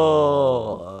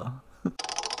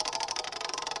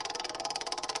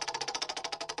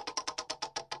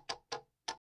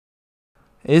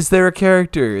 Is there a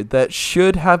character that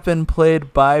should have been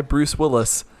played by Bruce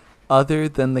Willis other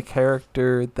than the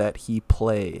character that he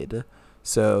played?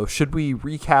 So, should we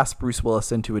recast Bruce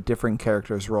Willis into a different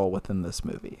character's role within this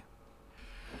movie?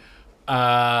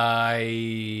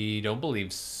 I don't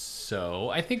believe so.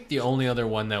 I think the only other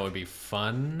one that would be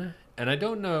fun, and I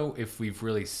don't know if we've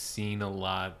really seen a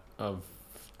lot of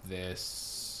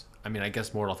this. I mean, I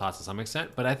guess Mortal Thoughts to some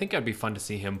extent, but I think it'd be fun to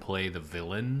see him play the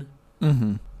villain.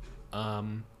 Mm-hmm.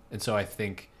 And so I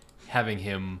think having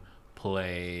him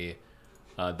play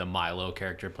the Milo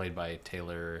character played by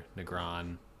Taylor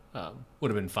Negron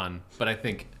would have been fun. But I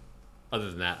think other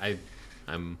than that,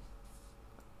 I'm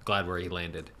glad where he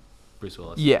landed, Bruce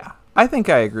Willis. Yeah, I think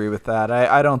I agree with that.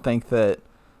 I don't think that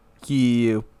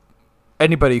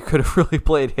anybody could have really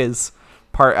played his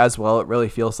part as well. It really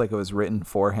feels like it was written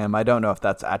for him. I don't know if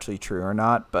that's actually true or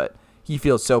not, but he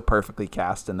feels so perfectly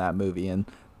cast in that movie, and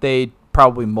they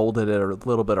probably molded it a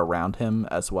little bit around him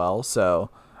as well. So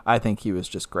I think he was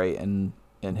just great in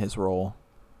his role.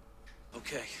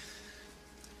 Okay.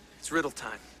 It's riddle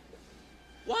time.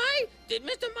 Why did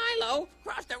Mr. Milo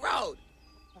cross the road?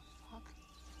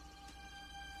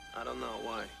 I don't know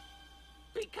why.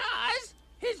 Because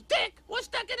his dick was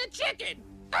stuck in a chicken.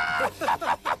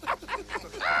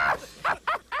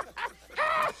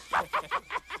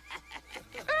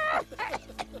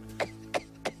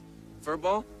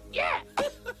 Furball? Yeah.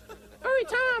 Hurry,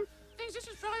 Tom. Thinks this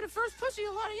is probably the first pussy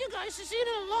a lot of you guys have seen in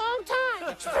a long time.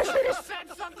 Especially this fat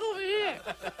fuck over here.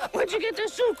 Where'd you get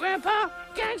this suit, Grandpa?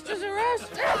 Gangsters arrest?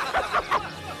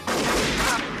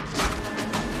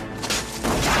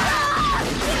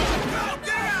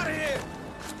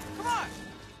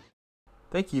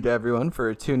 Thank you to everyone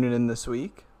for tuning in this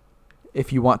week.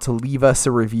 If you want to leave us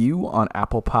a review on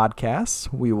Apple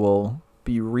Podcasts, we will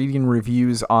be reading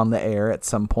reviews on the air at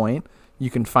some point. You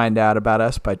can find out about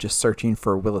us by just searching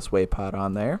for Willis Way Pod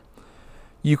on there.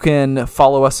 You can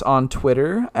follow us on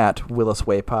Twitter at Willis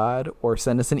Way Pod or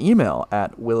send us an email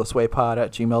at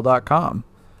williswaypod@gmail.com.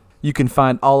 You can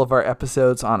find all of our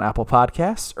episodes on Apple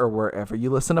Podcasts or wherever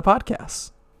you listen to podcasts.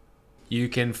 You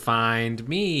can find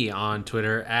me on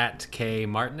Twitter at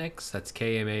KMartinix. That's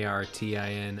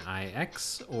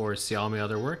KMartinix. Or see all my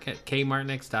other work at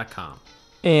kmartinix.com.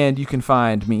 And you can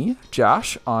find me,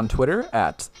 Josh, on Twitter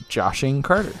at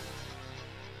JoshingCarter.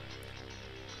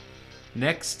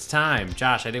 Next time,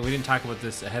 Josh, we didn't talk about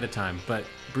this ahead of time, but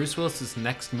Bruce Willis's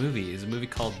next movie is a movie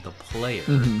called The Player.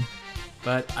 Mm-hmm.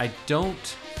 But I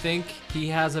don't think he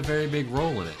has a very big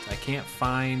role in it. I can't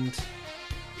find...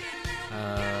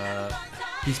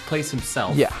 he plays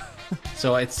himself. Yeah.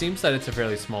 So it seems that it's a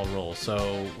fairly small role.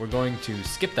 So we're going to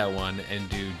skip that one and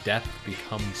do Death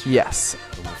Becomes Her. Yes.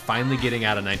 So we're finally getting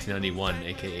out of 1991,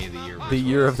 aka the year. The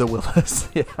year of the Willis.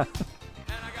 Yeah.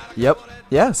 Yep.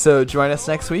 Yeah. So join us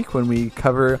next week when we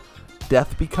cover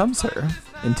Death Becomes Her.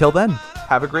 Until then,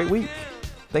 have a great week.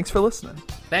 Thanks for listening.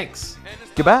 Thanks.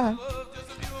 Goodbye.